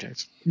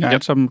subject. Yeah, I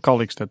had some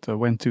colleagues that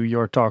went to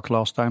your talk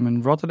last time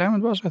in Rotterdam.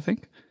 It was, I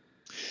think.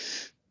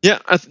 Yeah,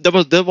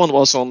 that one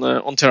was on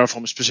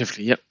Terraform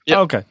specifically.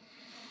 Yeah. Okay.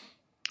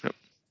 Yeah.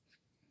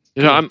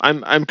 You know,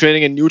 I'm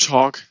creating a new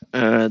talk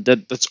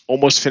that's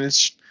almost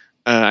finished.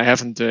 I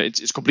haven't.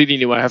 It's completely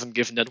new. I haven't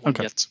given that one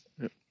yet.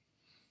 Yeah.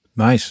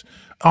 Nice,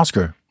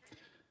 Oscar.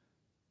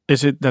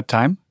 Is it that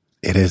time?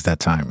 It is that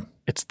time.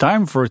 It's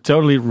time for a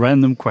totally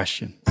random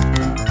question.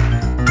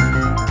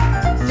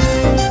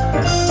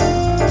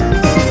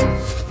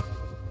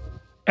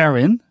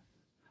 Erwin,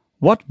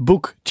 what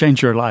book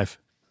changed your life?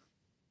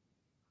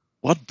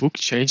 What book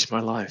changed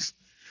my life?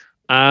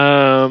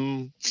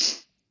 Well,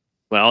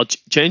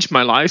 changed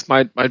my life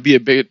might be a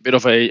bit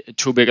of a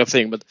too big a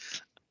thing, but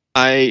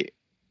I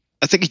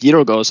think a year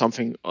ago or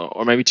something,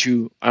 or maybe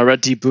 2, I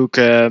read the book,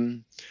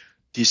 The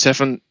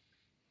 7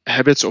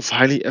 Habits of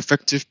Highly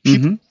Effective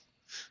People,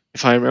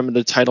 if I remember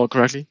the title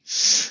correctly.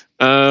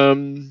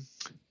 And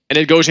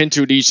it goes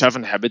into these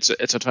 7 habits,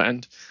 etc.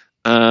 And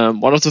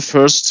one of the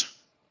first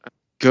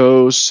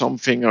goes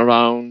something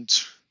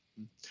around.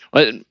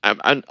 I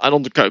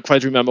don't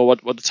quite remember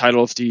what the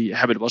title of the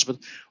habit was, but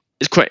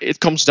it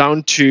comes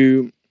down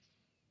to,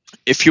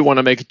 if you want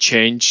to make a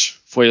change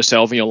for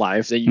yourself in your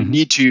life, then you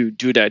need to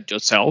do that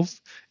yourself.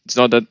 It's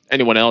not that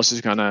anyone else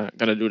is gonna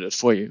do that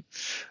for you.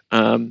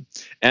 And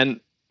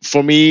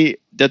for me,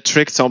 that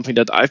triggered something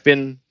that I've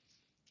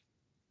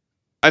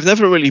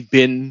never really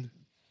been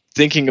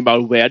thinking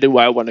about, where do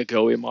I want to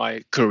go in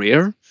my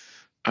career.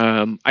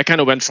 I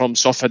kind of went from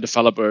software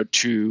developer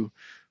to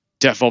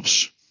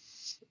DevOps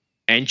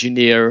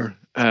engineer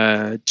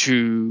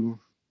to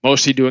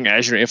mostly doing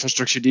Azure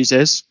infrastructure these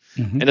days,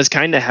 and it's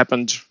kind of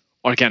happened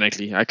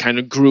organically. I kind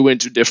of grew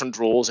into different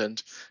roles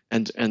and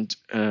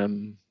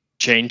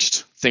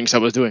changed things I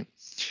was doing.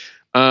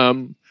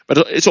 But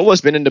it's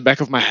always been in the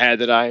back of my head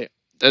that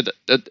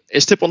that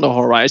a step on the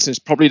horizon is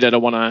probably that I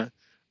want to,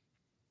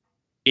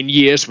 in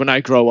years when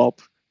I grow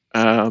up,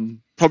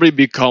 probably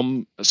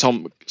become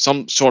some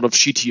sort of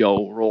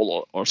CTO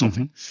role or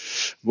something.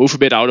 Move a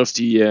bit out of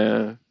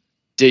the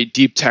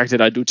deep tech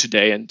that I do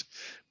today and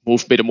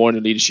move a bit more in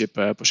a leadership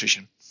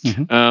position.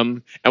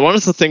 And one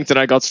of the things that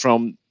I got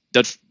from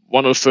that,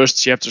 one of the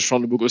first chapters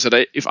from the book, was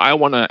that if I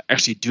want to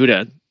actually do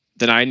that,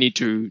 then I need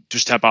to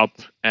step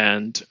up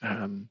and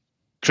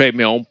create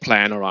my own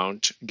plan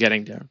around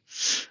getting there.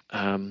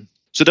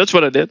 So that's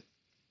what I did.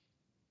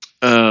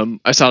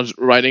 I started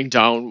writing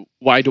down,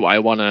 why do I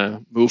want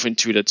to move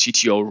into that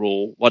CTO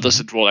role? What does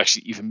that role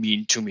actually even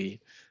mean to me?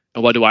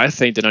 And what do I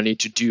think that I need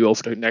to do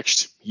over the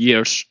next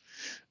years?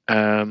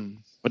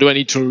 What do I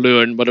need to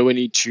learn? What do I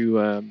need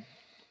to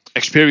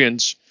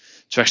experience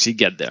to actually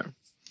get there?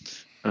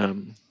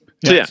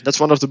 So that's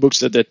one of the books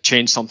that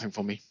changed something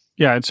for me.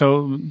 Yeah,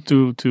 so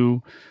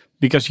to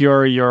because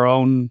you're your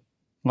own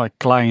like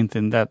client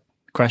in that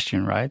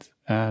question, right?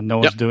 No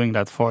one's doing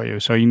that for you,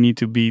 so you need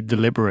to be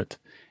deliberate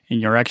in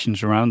your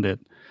actions around it,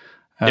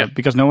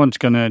 because no one's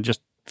gonna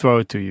just throw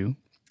it to you.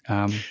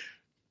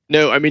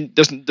 No, I mean,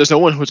 there's no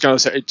one who's gonna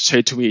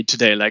say to me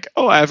today, like,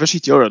 "Oh, I have a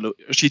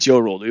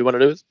CTO role. Do you want to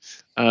do it?"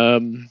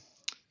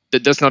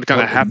 That's not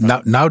gonna happen.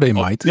 Now they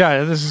might.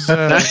 Yeah, this is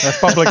a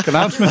public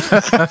announcement.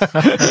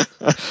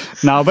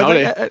 No,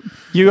 but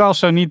you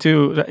also need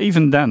to,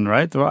 even then,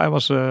 right? I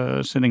was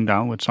sitting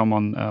down with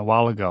someone a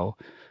while ago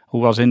who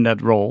was in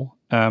that role,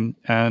 and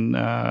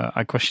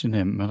I questioned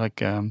him,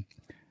 like,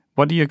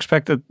 what do you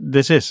expect that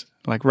this is?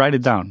 Like, write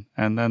it down.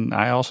 And then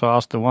I also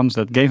asked the ones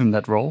that gave him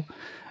that role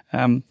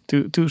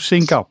to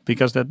sync up,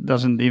 because that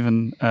doesn't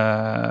even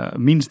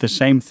means the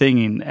same thing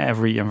in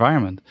every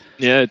environment.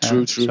 Yeah,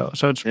 true.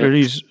 So it's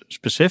really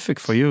specific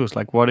for you. It's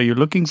like, what are you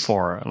looking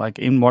for? Like,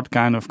 in what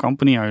kind of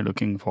company are you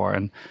looking for?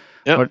 And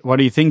what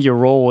do you think your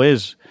role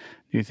is?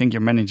 Do you think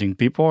you're managing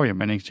people, or you're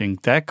managing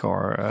tech,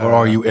 or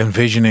are you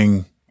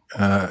envisioning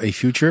a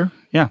future?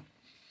 Yeah.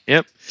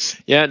 Yep.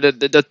 Yeah,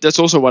 that's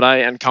also what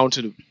I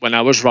encountered when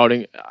I was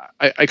writing.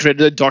 I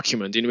created a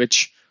document in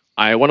which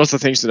one of the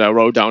things that I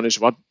wrote down is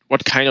what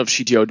kind of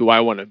CTO do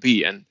I want to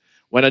be? And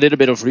when I did a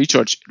bit of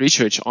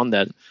research on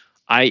that,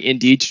 I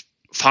indeed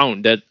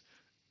found that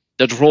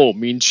that role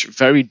means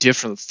very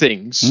different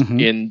things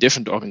in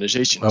different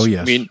organizations. Oh,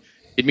 yes. I mean,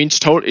 it means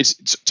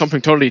it's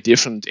something totally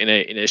different in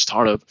a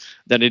startup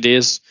than it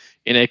is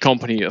in a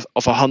company of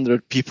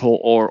 100 people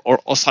or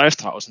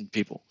 5,000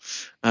 people.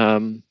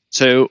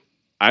 So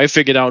I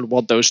figured out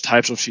what those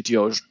types of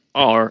CTOs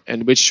are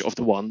and which of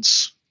the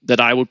ones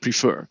that I would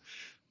prefer.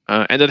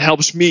 and that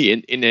helps me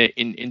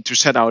in to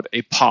set out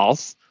a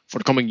path for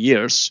the coming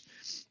years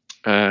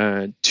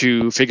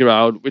to figure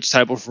out which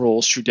type of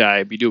roles should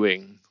I be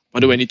doing,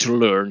 what do I need to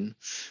learn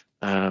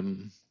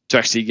to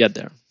actually get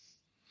there.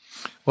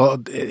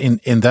 Well,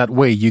 in that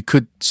way, you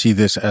could see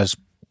this as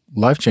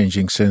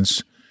life-changing,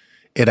 since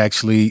it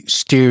actually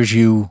steers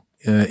you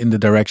in the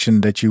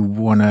direction that you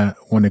wanna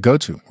go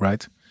to,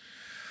 right?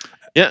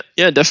 Yeah,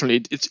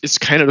 definitely. It's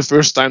kind of the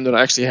first time that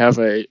I actually have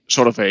a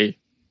sort of a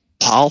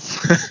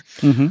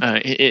path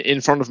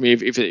in front of me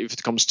if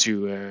it comes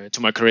to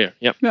my career.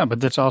 Yeah, but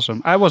that's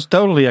awesome. I was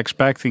totally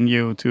expecting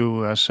you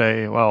to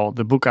say, "Well,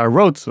 the book I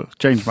wrote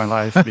changed my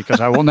life," because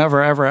I will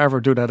never,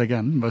 ever do that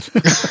again. But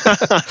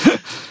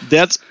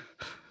that's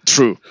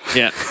true.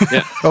 Yeah.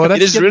 Well,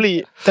 that's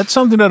that's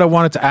something that I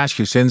wanted to ask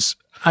you, since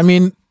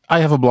I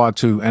have a blog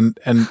too, and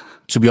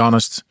to be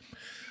honest,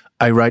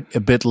 I write a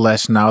bit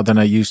less now than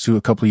I used to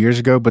a couple of years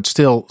ago, but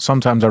still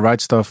sometimes I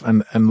write stuff,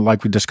 and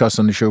like we discussed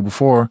on the show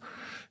before,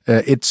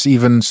 it's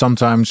even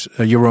sometimes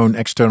your own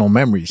external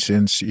memory,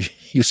 since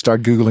you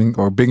start Googling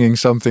or Binging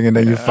something and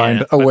then you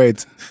find,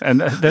 wait.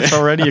 And that's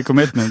already a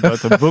commitment,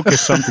 but the book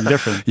is something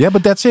different. Yeah,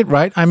 but that's it,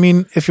 right?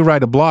 If you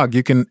write a blog,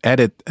 you can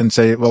edit and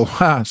say, well,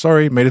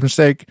 sorry, made a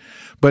mistake.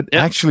 But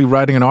actually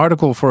writing an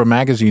article for a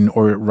magazine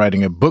or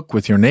writing a book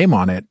with your name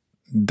on it,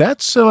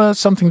 that's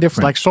something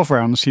different. It's like software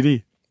on a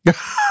CD.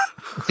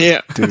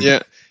 Yeah.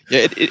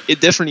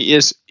 It definitely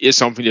is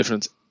something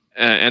different.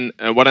 And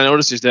what I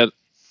noticed is that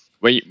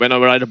when I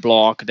write a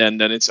blog, then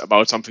it's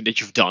about something that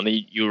you've done.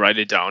 You write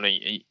it down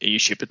and you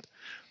ship it.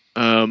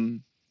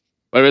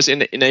 Whereas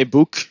in a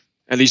book,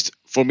 at least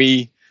for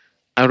me,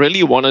 I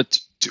really wanted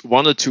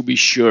to be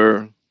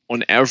sure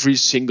on every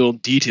single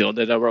detail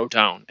that I wrote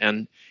down.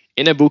 And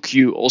in a book,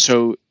 you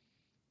also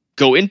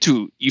go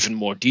into even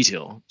more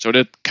detail, so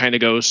that kind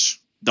of goes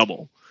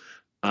double.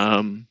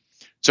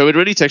 So it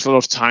really takes a lot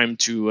of time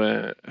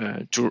to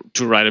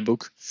write a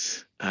book,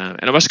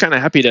 and I was kind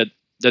of happy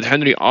that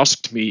Henry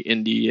asked me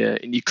in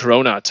the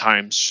Corona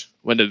times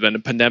when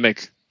the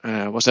pandemic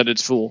was at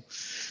its full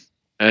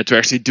to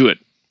actually do it.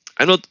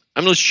 I'm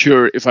not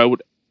sure if I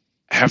would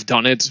have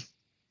done it,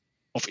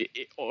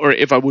 or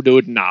if I would do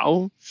it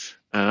now.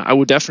 I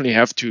would definitely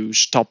have to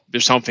stop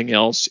with something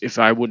else if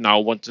I would now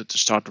wanted to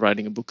start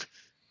writing a book,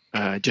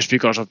 just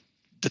because of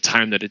the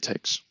time that it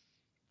takes.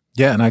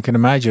 Yeah, and I can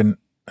imagine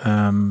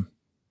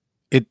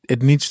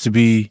it needs to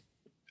be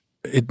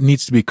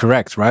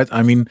correct, right?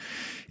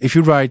 If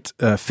you write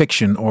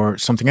fiction or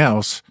something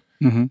else,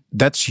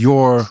 that's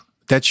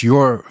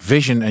your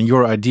vision and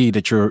your idea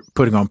that you're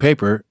putting on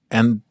paper,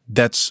 and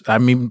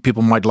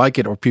people might like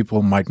it or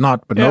people might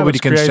not, but nobody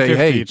can say,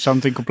 hey, it's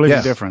something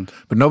completely different.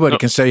 But nobody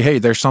can say, hey,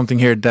 there's something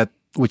here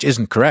which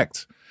isn't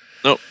correct.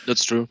 No,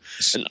 that's true.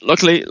 And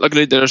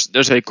luckily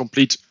there's a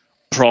complete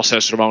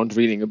process around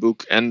reading a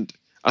book, and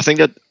I think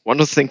that one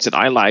of the things that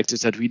I liked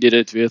is that we did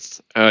it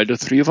with the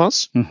three of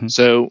us.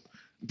 So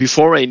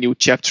before a new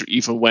chapter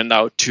even went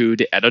out to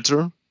the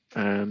editor,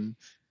 one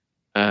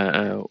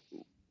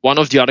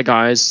of the other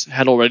guys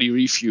had already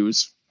reviewed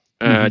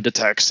the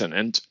text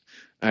and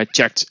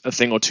checked a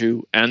thing or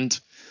two. And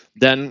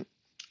then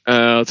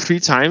 3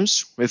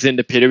 times within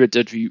the period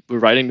that we were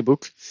writing the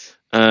book,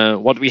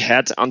 what we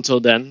had until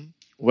then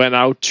went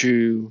out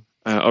to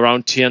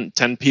around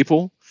 10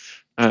 people,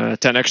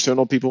 10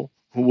 external people,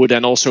 who would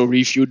then also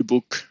review the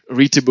book,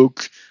 read the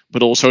book,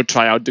 but also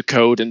try out the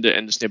code and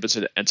the snippets,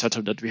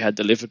 etc. that we had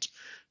delivered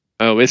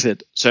with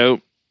it.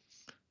 So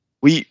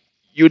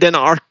you then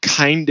are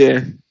kind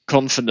of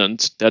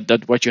confident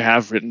that what you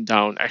have written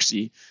down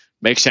actually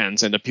makes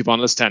sense and that people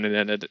understand it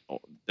and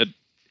that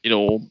it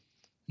all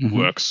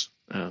works.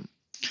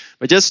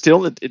 But just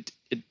still, it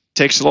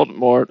takes a lot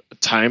more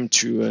time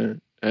to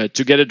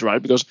get it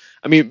right, because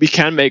we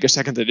can make a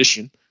second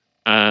edition,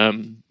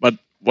 but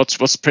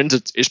what's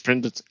printed is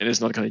printed and it's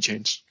not going to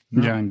change.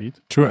 Yeah, indeed.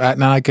 True.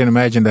 Now I can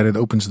imagine that it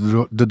opens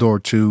the door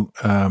to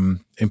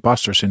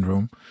imposter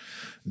syndrome.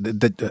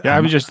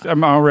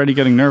 I'm already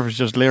getting nervous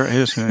just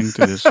listening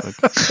to this.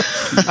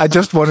 I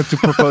just wanted to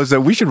propose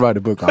that we should write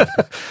a book on it.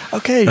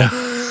 Okay.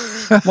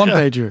 One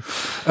pager.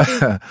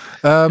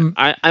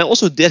 I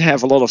also did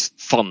have a lot of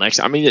fun.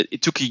 Actually,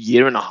 it took a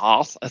year and a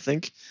half, I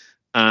think.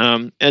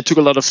 And it took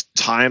a lot of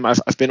time.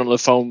 I've been on the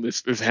phone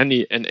with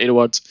Henny and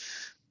Eduard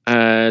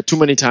too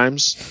many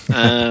times,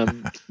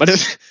 but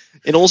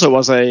it also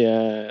was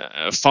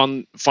a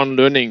fun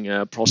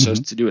learning process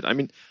to do it.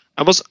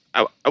 I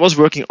was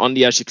working on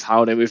the Azure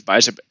cloud and with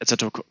Bicep,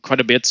 etc.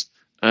 quite a bit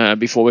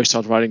before we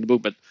started writing the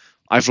book, but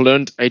I've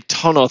learned a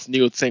ton of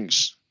new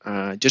things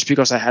just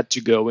because I had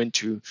to go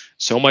into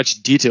so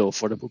much detail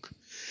for the book.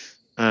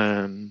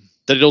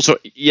 That it also,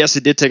 yes,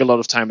 it did take a lot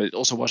of time, but it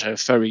also was a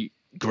very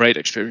great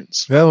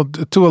experience. Well,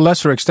 to a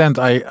lesser extent,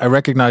 I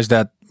recognize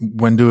that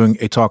when doing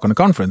a talk on a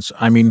conference.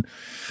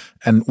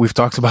 And we've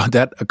talked about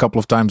that a couple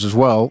of times as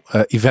well,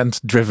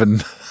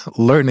 event-driven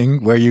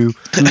learning, where you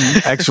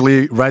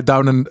actually write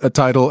down a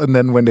title, and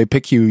then when they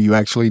pick you, you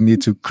actually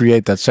need to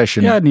create that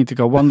session. Yeah, I need to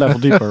go one level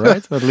deeper,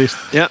 right? At least.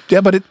 Yeah,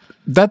 but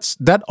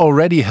that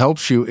already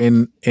helps you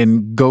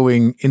in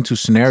going into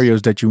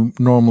scenarios that you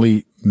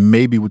normally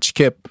maybe would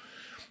skip,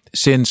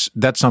 since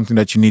that's something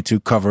that you need to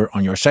cover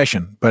on your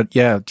session. But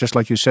yeah, just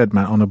like you said,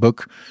 man, on a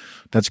book,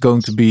 that's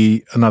going to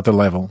be another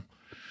level.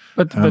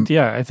 But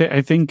yeah,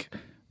 I think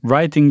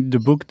writing the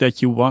book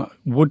that you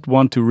would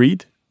want to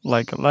read,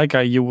 like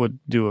you would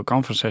do a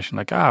conference session,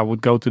 like I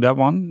would go to that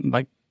one.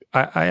 Like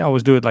I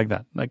always do it like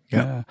that. Like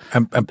and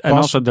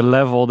also the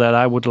level that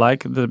I would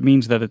like. That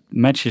means that it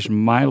matches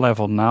my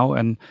level now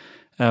and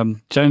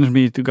challenges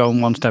me to go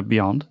one step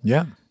beyond.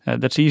 Yeah.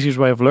 That's the easiest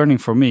way of learning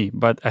for me.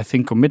 But I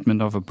think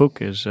commitment of a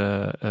book is,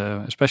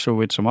 especially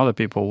with some other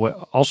people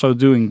also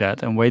doing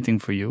that and waiting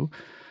for you.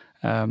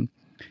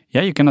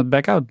 You cannot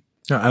back out.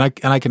 Yeah,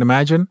 and I can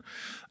imagine.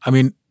 I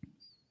mean,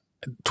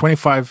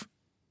 25.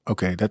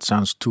 Okay, that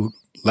sounds too.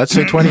 Let's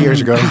say 20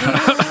 years ago.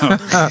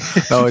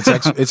 No,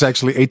 it's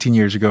actually 18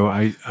 years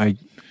ago.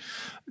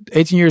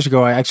 18 years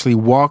ago, I actually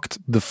walked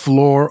the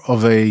floor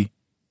of a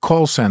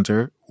call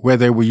center where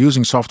they were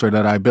using software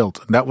that I built.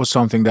 And that was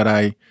something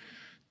that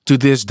to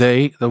this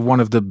day, one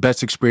of the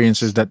best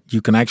experiences that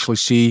you can actually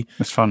see.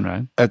 It's fun,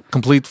 right? A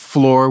complete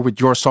floor with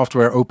your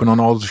software open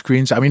on all the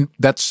screens. I mean,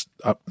 that's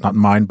not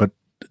mine, but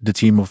the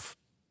team of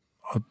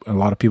a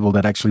lot of people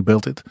that actually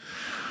built it.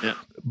 Yeah.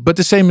 But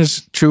the same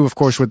is true, of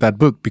course, with that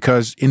book,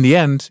 because in the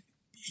end,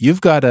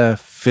 you've got a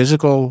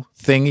physical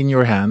thing in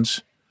your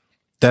hands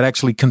that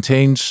actually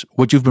contains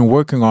what you've been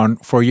working on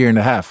for a year and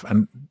a half.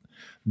 And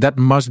that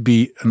must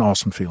be an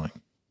awesome feeling.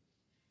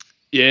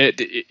 Yeah,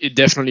 it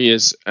definitely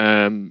is.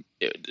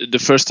 The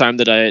first time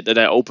that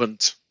I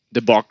opened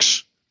the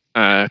box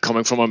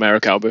coming from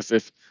America with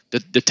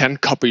the 10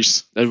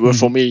 copies that were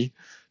for me,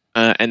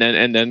 and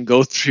then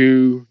go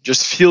through,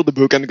 just feel the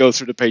book and go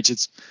through the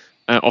pages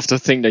of the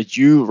thing that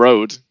you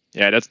wrote.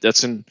 Yeah,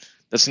 that's an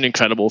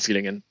incredible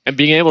feeling, and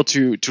being able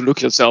to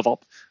look yourself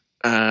up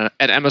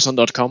at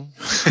Amazon.com,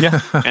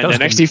 and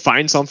then actually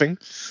find something.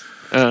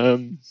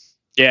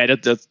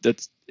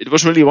 That it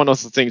was really one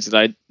of the things that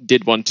I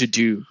did want to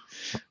do.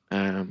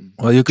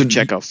 Well, you can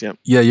check off.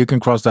 Yeah, you can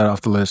cross that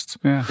off the list.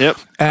 Yeah. Yep.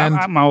 And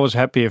I'm always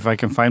happy if I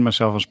can find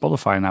myself on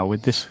Spotify now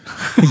with this.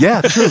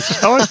 Yeah, true.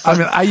 I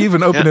mean, I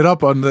even open it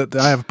up on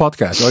I have a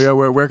podcast. Oh yeah,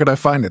 where can I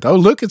find it? Oh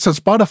look, it's on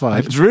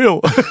Spotify. It's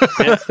real.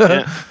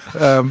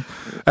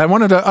 And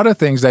one of the other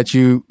things that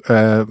you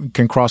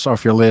can cross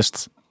off your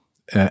list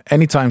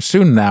anytime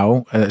soon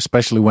now,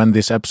 especially when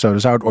this episode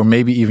is out, or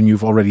maybe even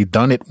you've already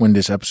done it when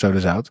this episode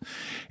is out,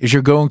 is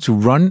you're going to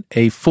run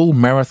a full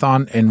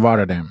marathon in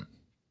Rotterdam.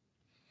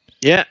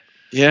 Yeah,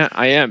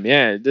 I am.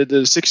 Yeah, the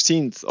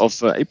 16th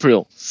of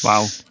April.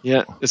 Wow.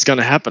 Yeah, it's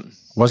gonna happen.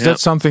 Was that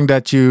something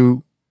that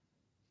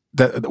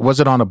was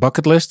it on a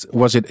bucket list?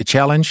 Was it a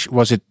challenge?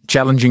 Was it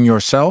challenging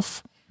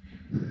yourself?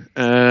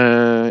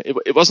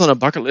 It was on a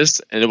bucket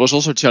list, and it was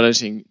also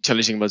challenging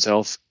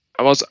myself.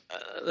 I was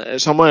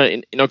somewhere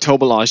in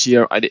October last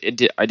year. I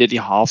did the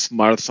half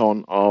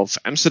marathon of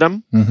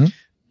Amsterdam. Mm-hmm.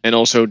 And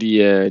also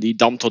the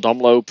Dam tot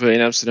Damloop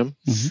in Amsterdam.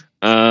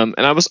 Mm-hmm.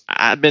 And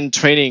I had been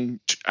training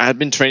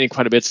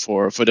quite a bit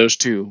for those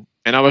two.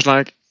 And I was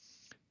like,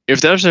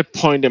 if there's a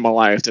point in my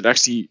life that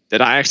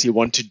I actually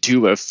want to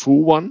do a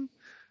full one,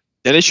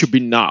 then it should be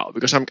now,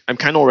 because I'm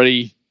kind of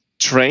already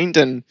trained,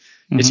 and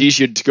it's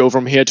easier to go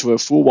from here to a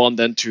full one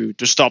than to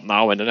stop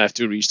now and then have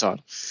to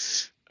restart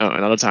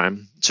another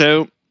time.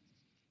 So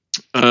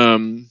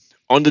on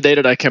the day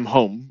that I came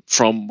home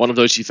from one of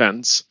those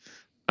events,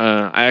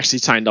 I actually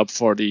signed up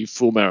for the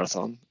full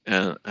marathon,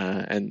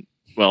 and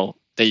well,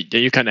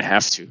 you kind of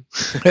have to.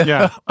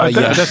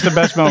 That's the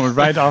best moment,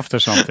 right after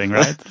something,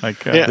 right?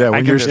 Like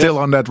when you're still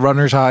on that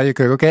runner's high, you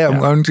go, okay, I'm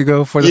going to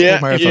go for the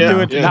full marathon. You do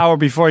it an hour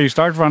before you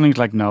start running. It's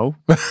like no.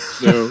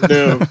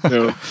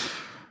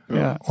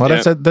 Yeah. Well,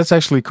 that's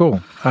actually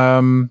cool.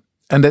 And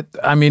that,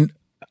 I mean,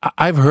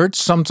 I've heard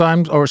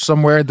sometimes or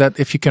somewhere that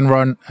if you can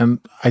run,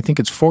 and I think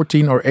it's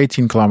 14 or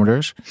 18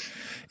 kilometers,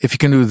 if you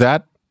can do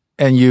that,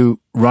 and you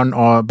run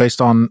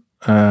based on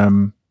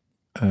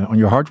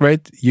your heart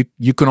rate,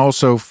 you can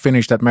also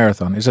finish that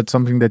marathon. Is that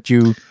something that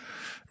you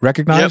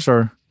recognize,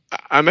 or?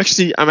 I'm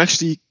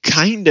actually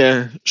kind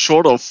of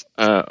sort of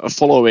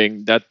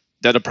following that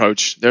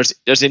approach.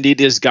 There's indeed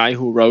this guy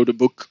who wrote a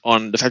book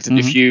on the fact that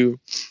if you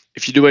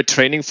do a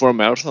training for a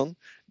marathon,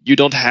 you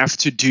don't have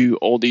to do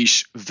all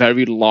these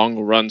very long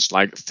runs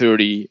like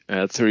 30,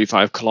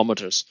 35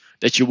 kilometers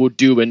that you would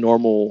do in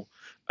normal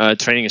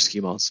training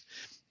schemas.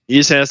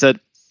 He says that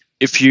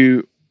if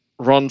you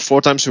run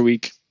 4 times a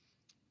week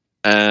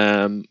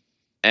and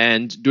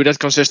do that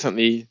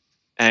consistently,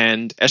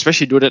 and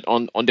especially do that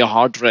on the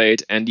heart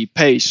rate and the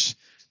pace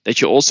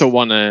that you also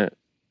want to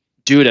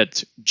do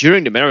that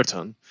during the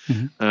marathon,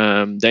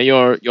 then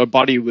your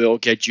body will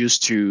get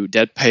used to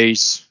that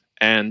pace.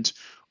 And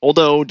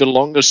although the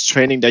longest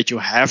training that you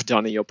have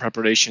done in your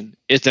preparation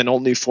is then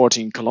only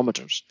 14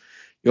 kilometers,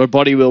 your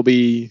body will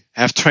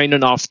have trained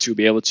enough to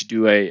be able to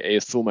do a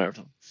full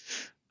marathon.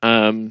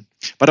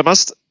 But I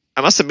must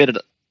admit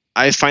that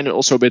I find it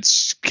also a bit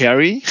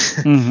scary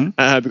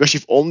because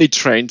you've only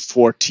trained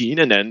 14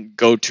 and then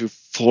go to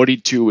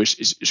 42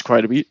 is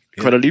quite a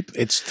leap.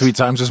 It's 3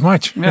 times as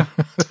much. Yeah.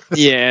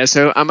 Yeah.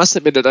 So I must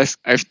admit that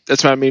I've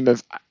that's what I mean.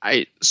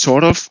 I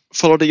sort of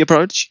follow the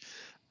approach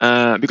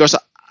because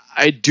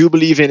I do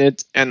believe in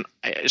it, and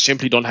I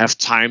simply don't have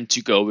time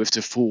to go with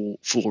the full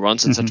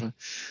runs, etc.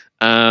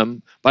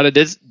 But I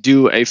did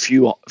do a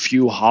few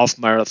half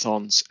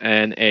marathons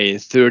and a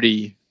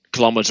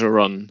 30-kilometer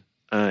run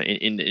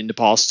in the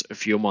past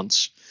few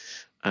months,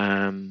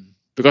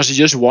 because I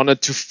just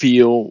wanted to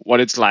feel what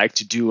it's like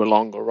to do a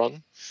longer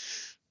run.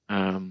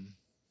 So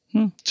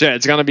yeah,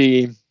 it's gonna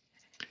be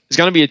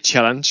a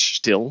challenge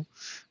still,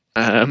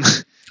 but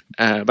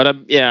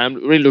I'm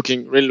really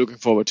looking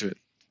forward to it.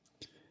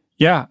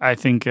 Yeah, I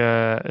think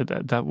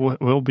that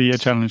will be a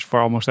challenge for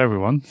almost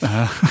everyone.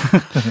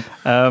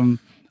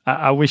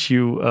 I wish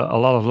you a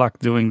lot of luck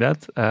doing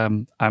that.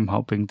 I'm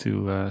hoping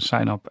to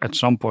sign up at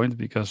some point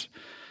because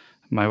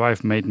my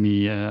wife made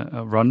me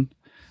run,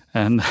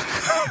 and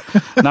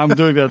now I'm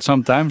doing that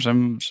sometimes. I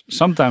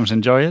sometimes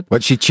enjoy it.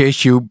 But she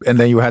chased you, and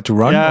then you had to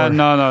run? Yeah, or?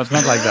 no, it's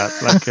not like that.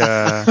 Like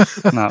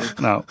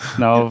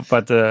no.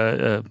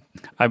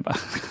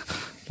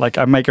 But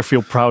I make her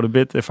feel proud a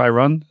bit if I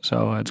run.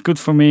 So it's good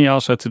for me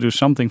also to do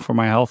something for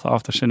my health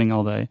after sitting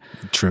all day.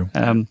 True.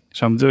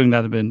 So I'm doing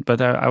that a bit. But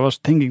I was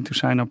thinking to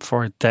sign up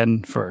for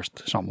 10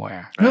 first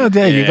somewhere. Oh,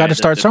 yeah, you got to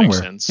start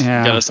somewhere.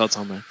 Yeah. You got to start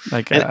somewhere.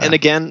 Like, and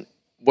again,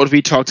 what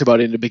we talked about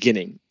in the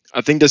beginning,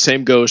 I think the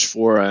same goes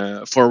for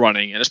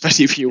running, and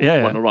especially if you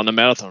want to run a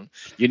marathon,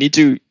 you need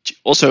to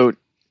also.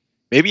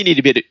 Maybe you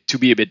need to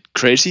be a bit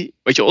crazy,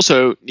 but you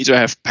also need to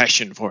have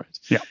passion for it.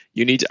 Yeah.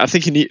 I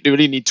think you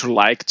really need to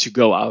like to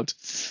go out.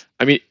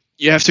 I mean,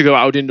 you have to go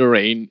out in the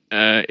rain.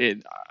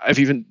 I've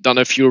even done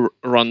a few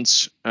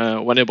runs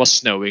when it was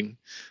snowing,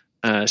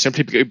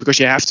 simply because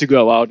you have to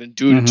go out and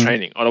do the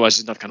training. Otherwise,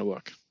 it's not going to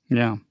work.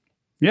 Yeah.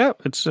 Yeah,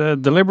 it's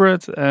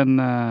deliberate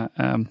and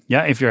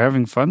if you're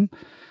having fun.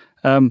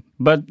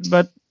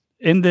 But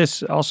in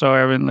this also,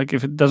 Erwin, like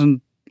if it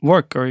doesn't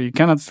work or you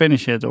cannot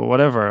finish it or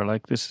whatever,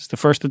 like this is the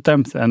first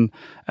attempt, and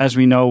as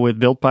we know with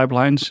build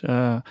pipelines,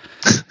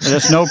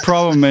 there's no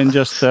problem in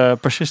just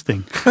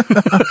persisting.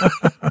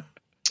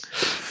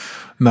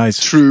 Nice.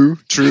 True.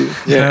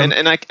 Yeah,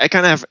 and I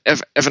kind of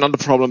have another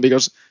problem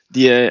because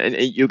and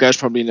you guys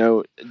probably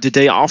know the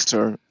day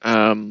after,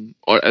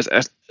 or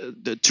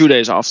the 2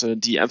 days after,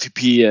 the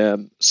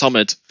MVP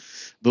summit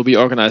will be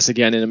organized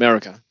again in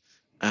America.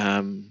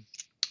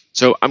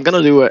 So I'm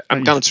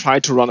gonna try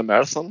to run a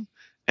marathon.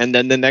 And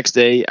then the next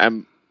day,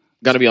 I'm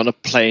going to be on a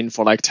plane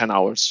for like 10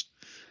 hours.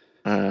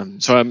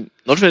 So I'm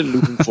not really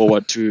looking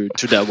forward to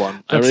that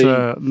one. That's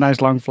a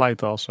nice long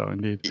flight also,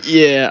 indeed.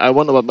 Yeah, I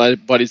wonder what my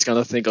body's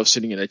going to think of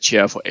sitting in a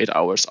chair for 8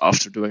 hours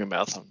after doing a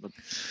marathon. But,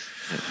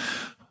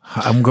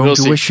 I'm going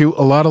to wish you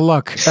a lot of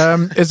luck.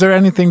 Is there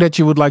anything that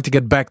you would like to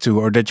get back to,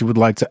 or that you would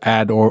like to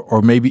add,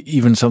 or maybe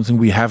even something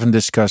we haven't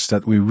discussed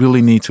that we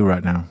really need to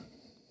right now?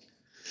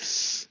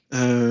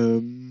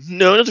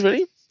 No, not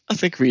really. I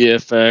think we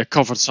have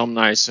covered some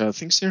nice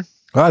things here.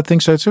 Well, I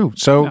think so too.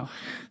 So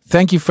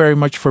thank you very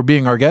much for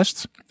being our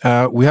guest.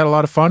 We had a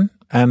lot of fun,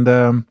 and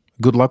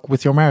good luck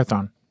with your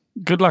marathon.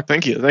 Good luck.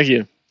 Thank you.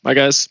 Bye,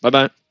 guys.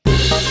 Bye-bye.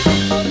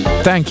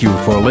 Thank you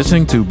for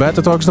listening to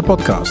Beta Talks, the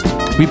podcast.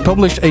 We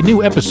publish a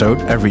new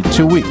episode every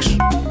 2 weeks.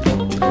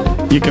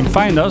 You can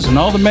find us on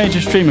all the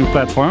major streaming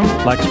platforms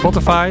like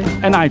Spotify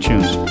and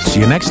iTunes. See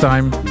you next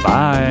time.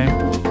 Bye.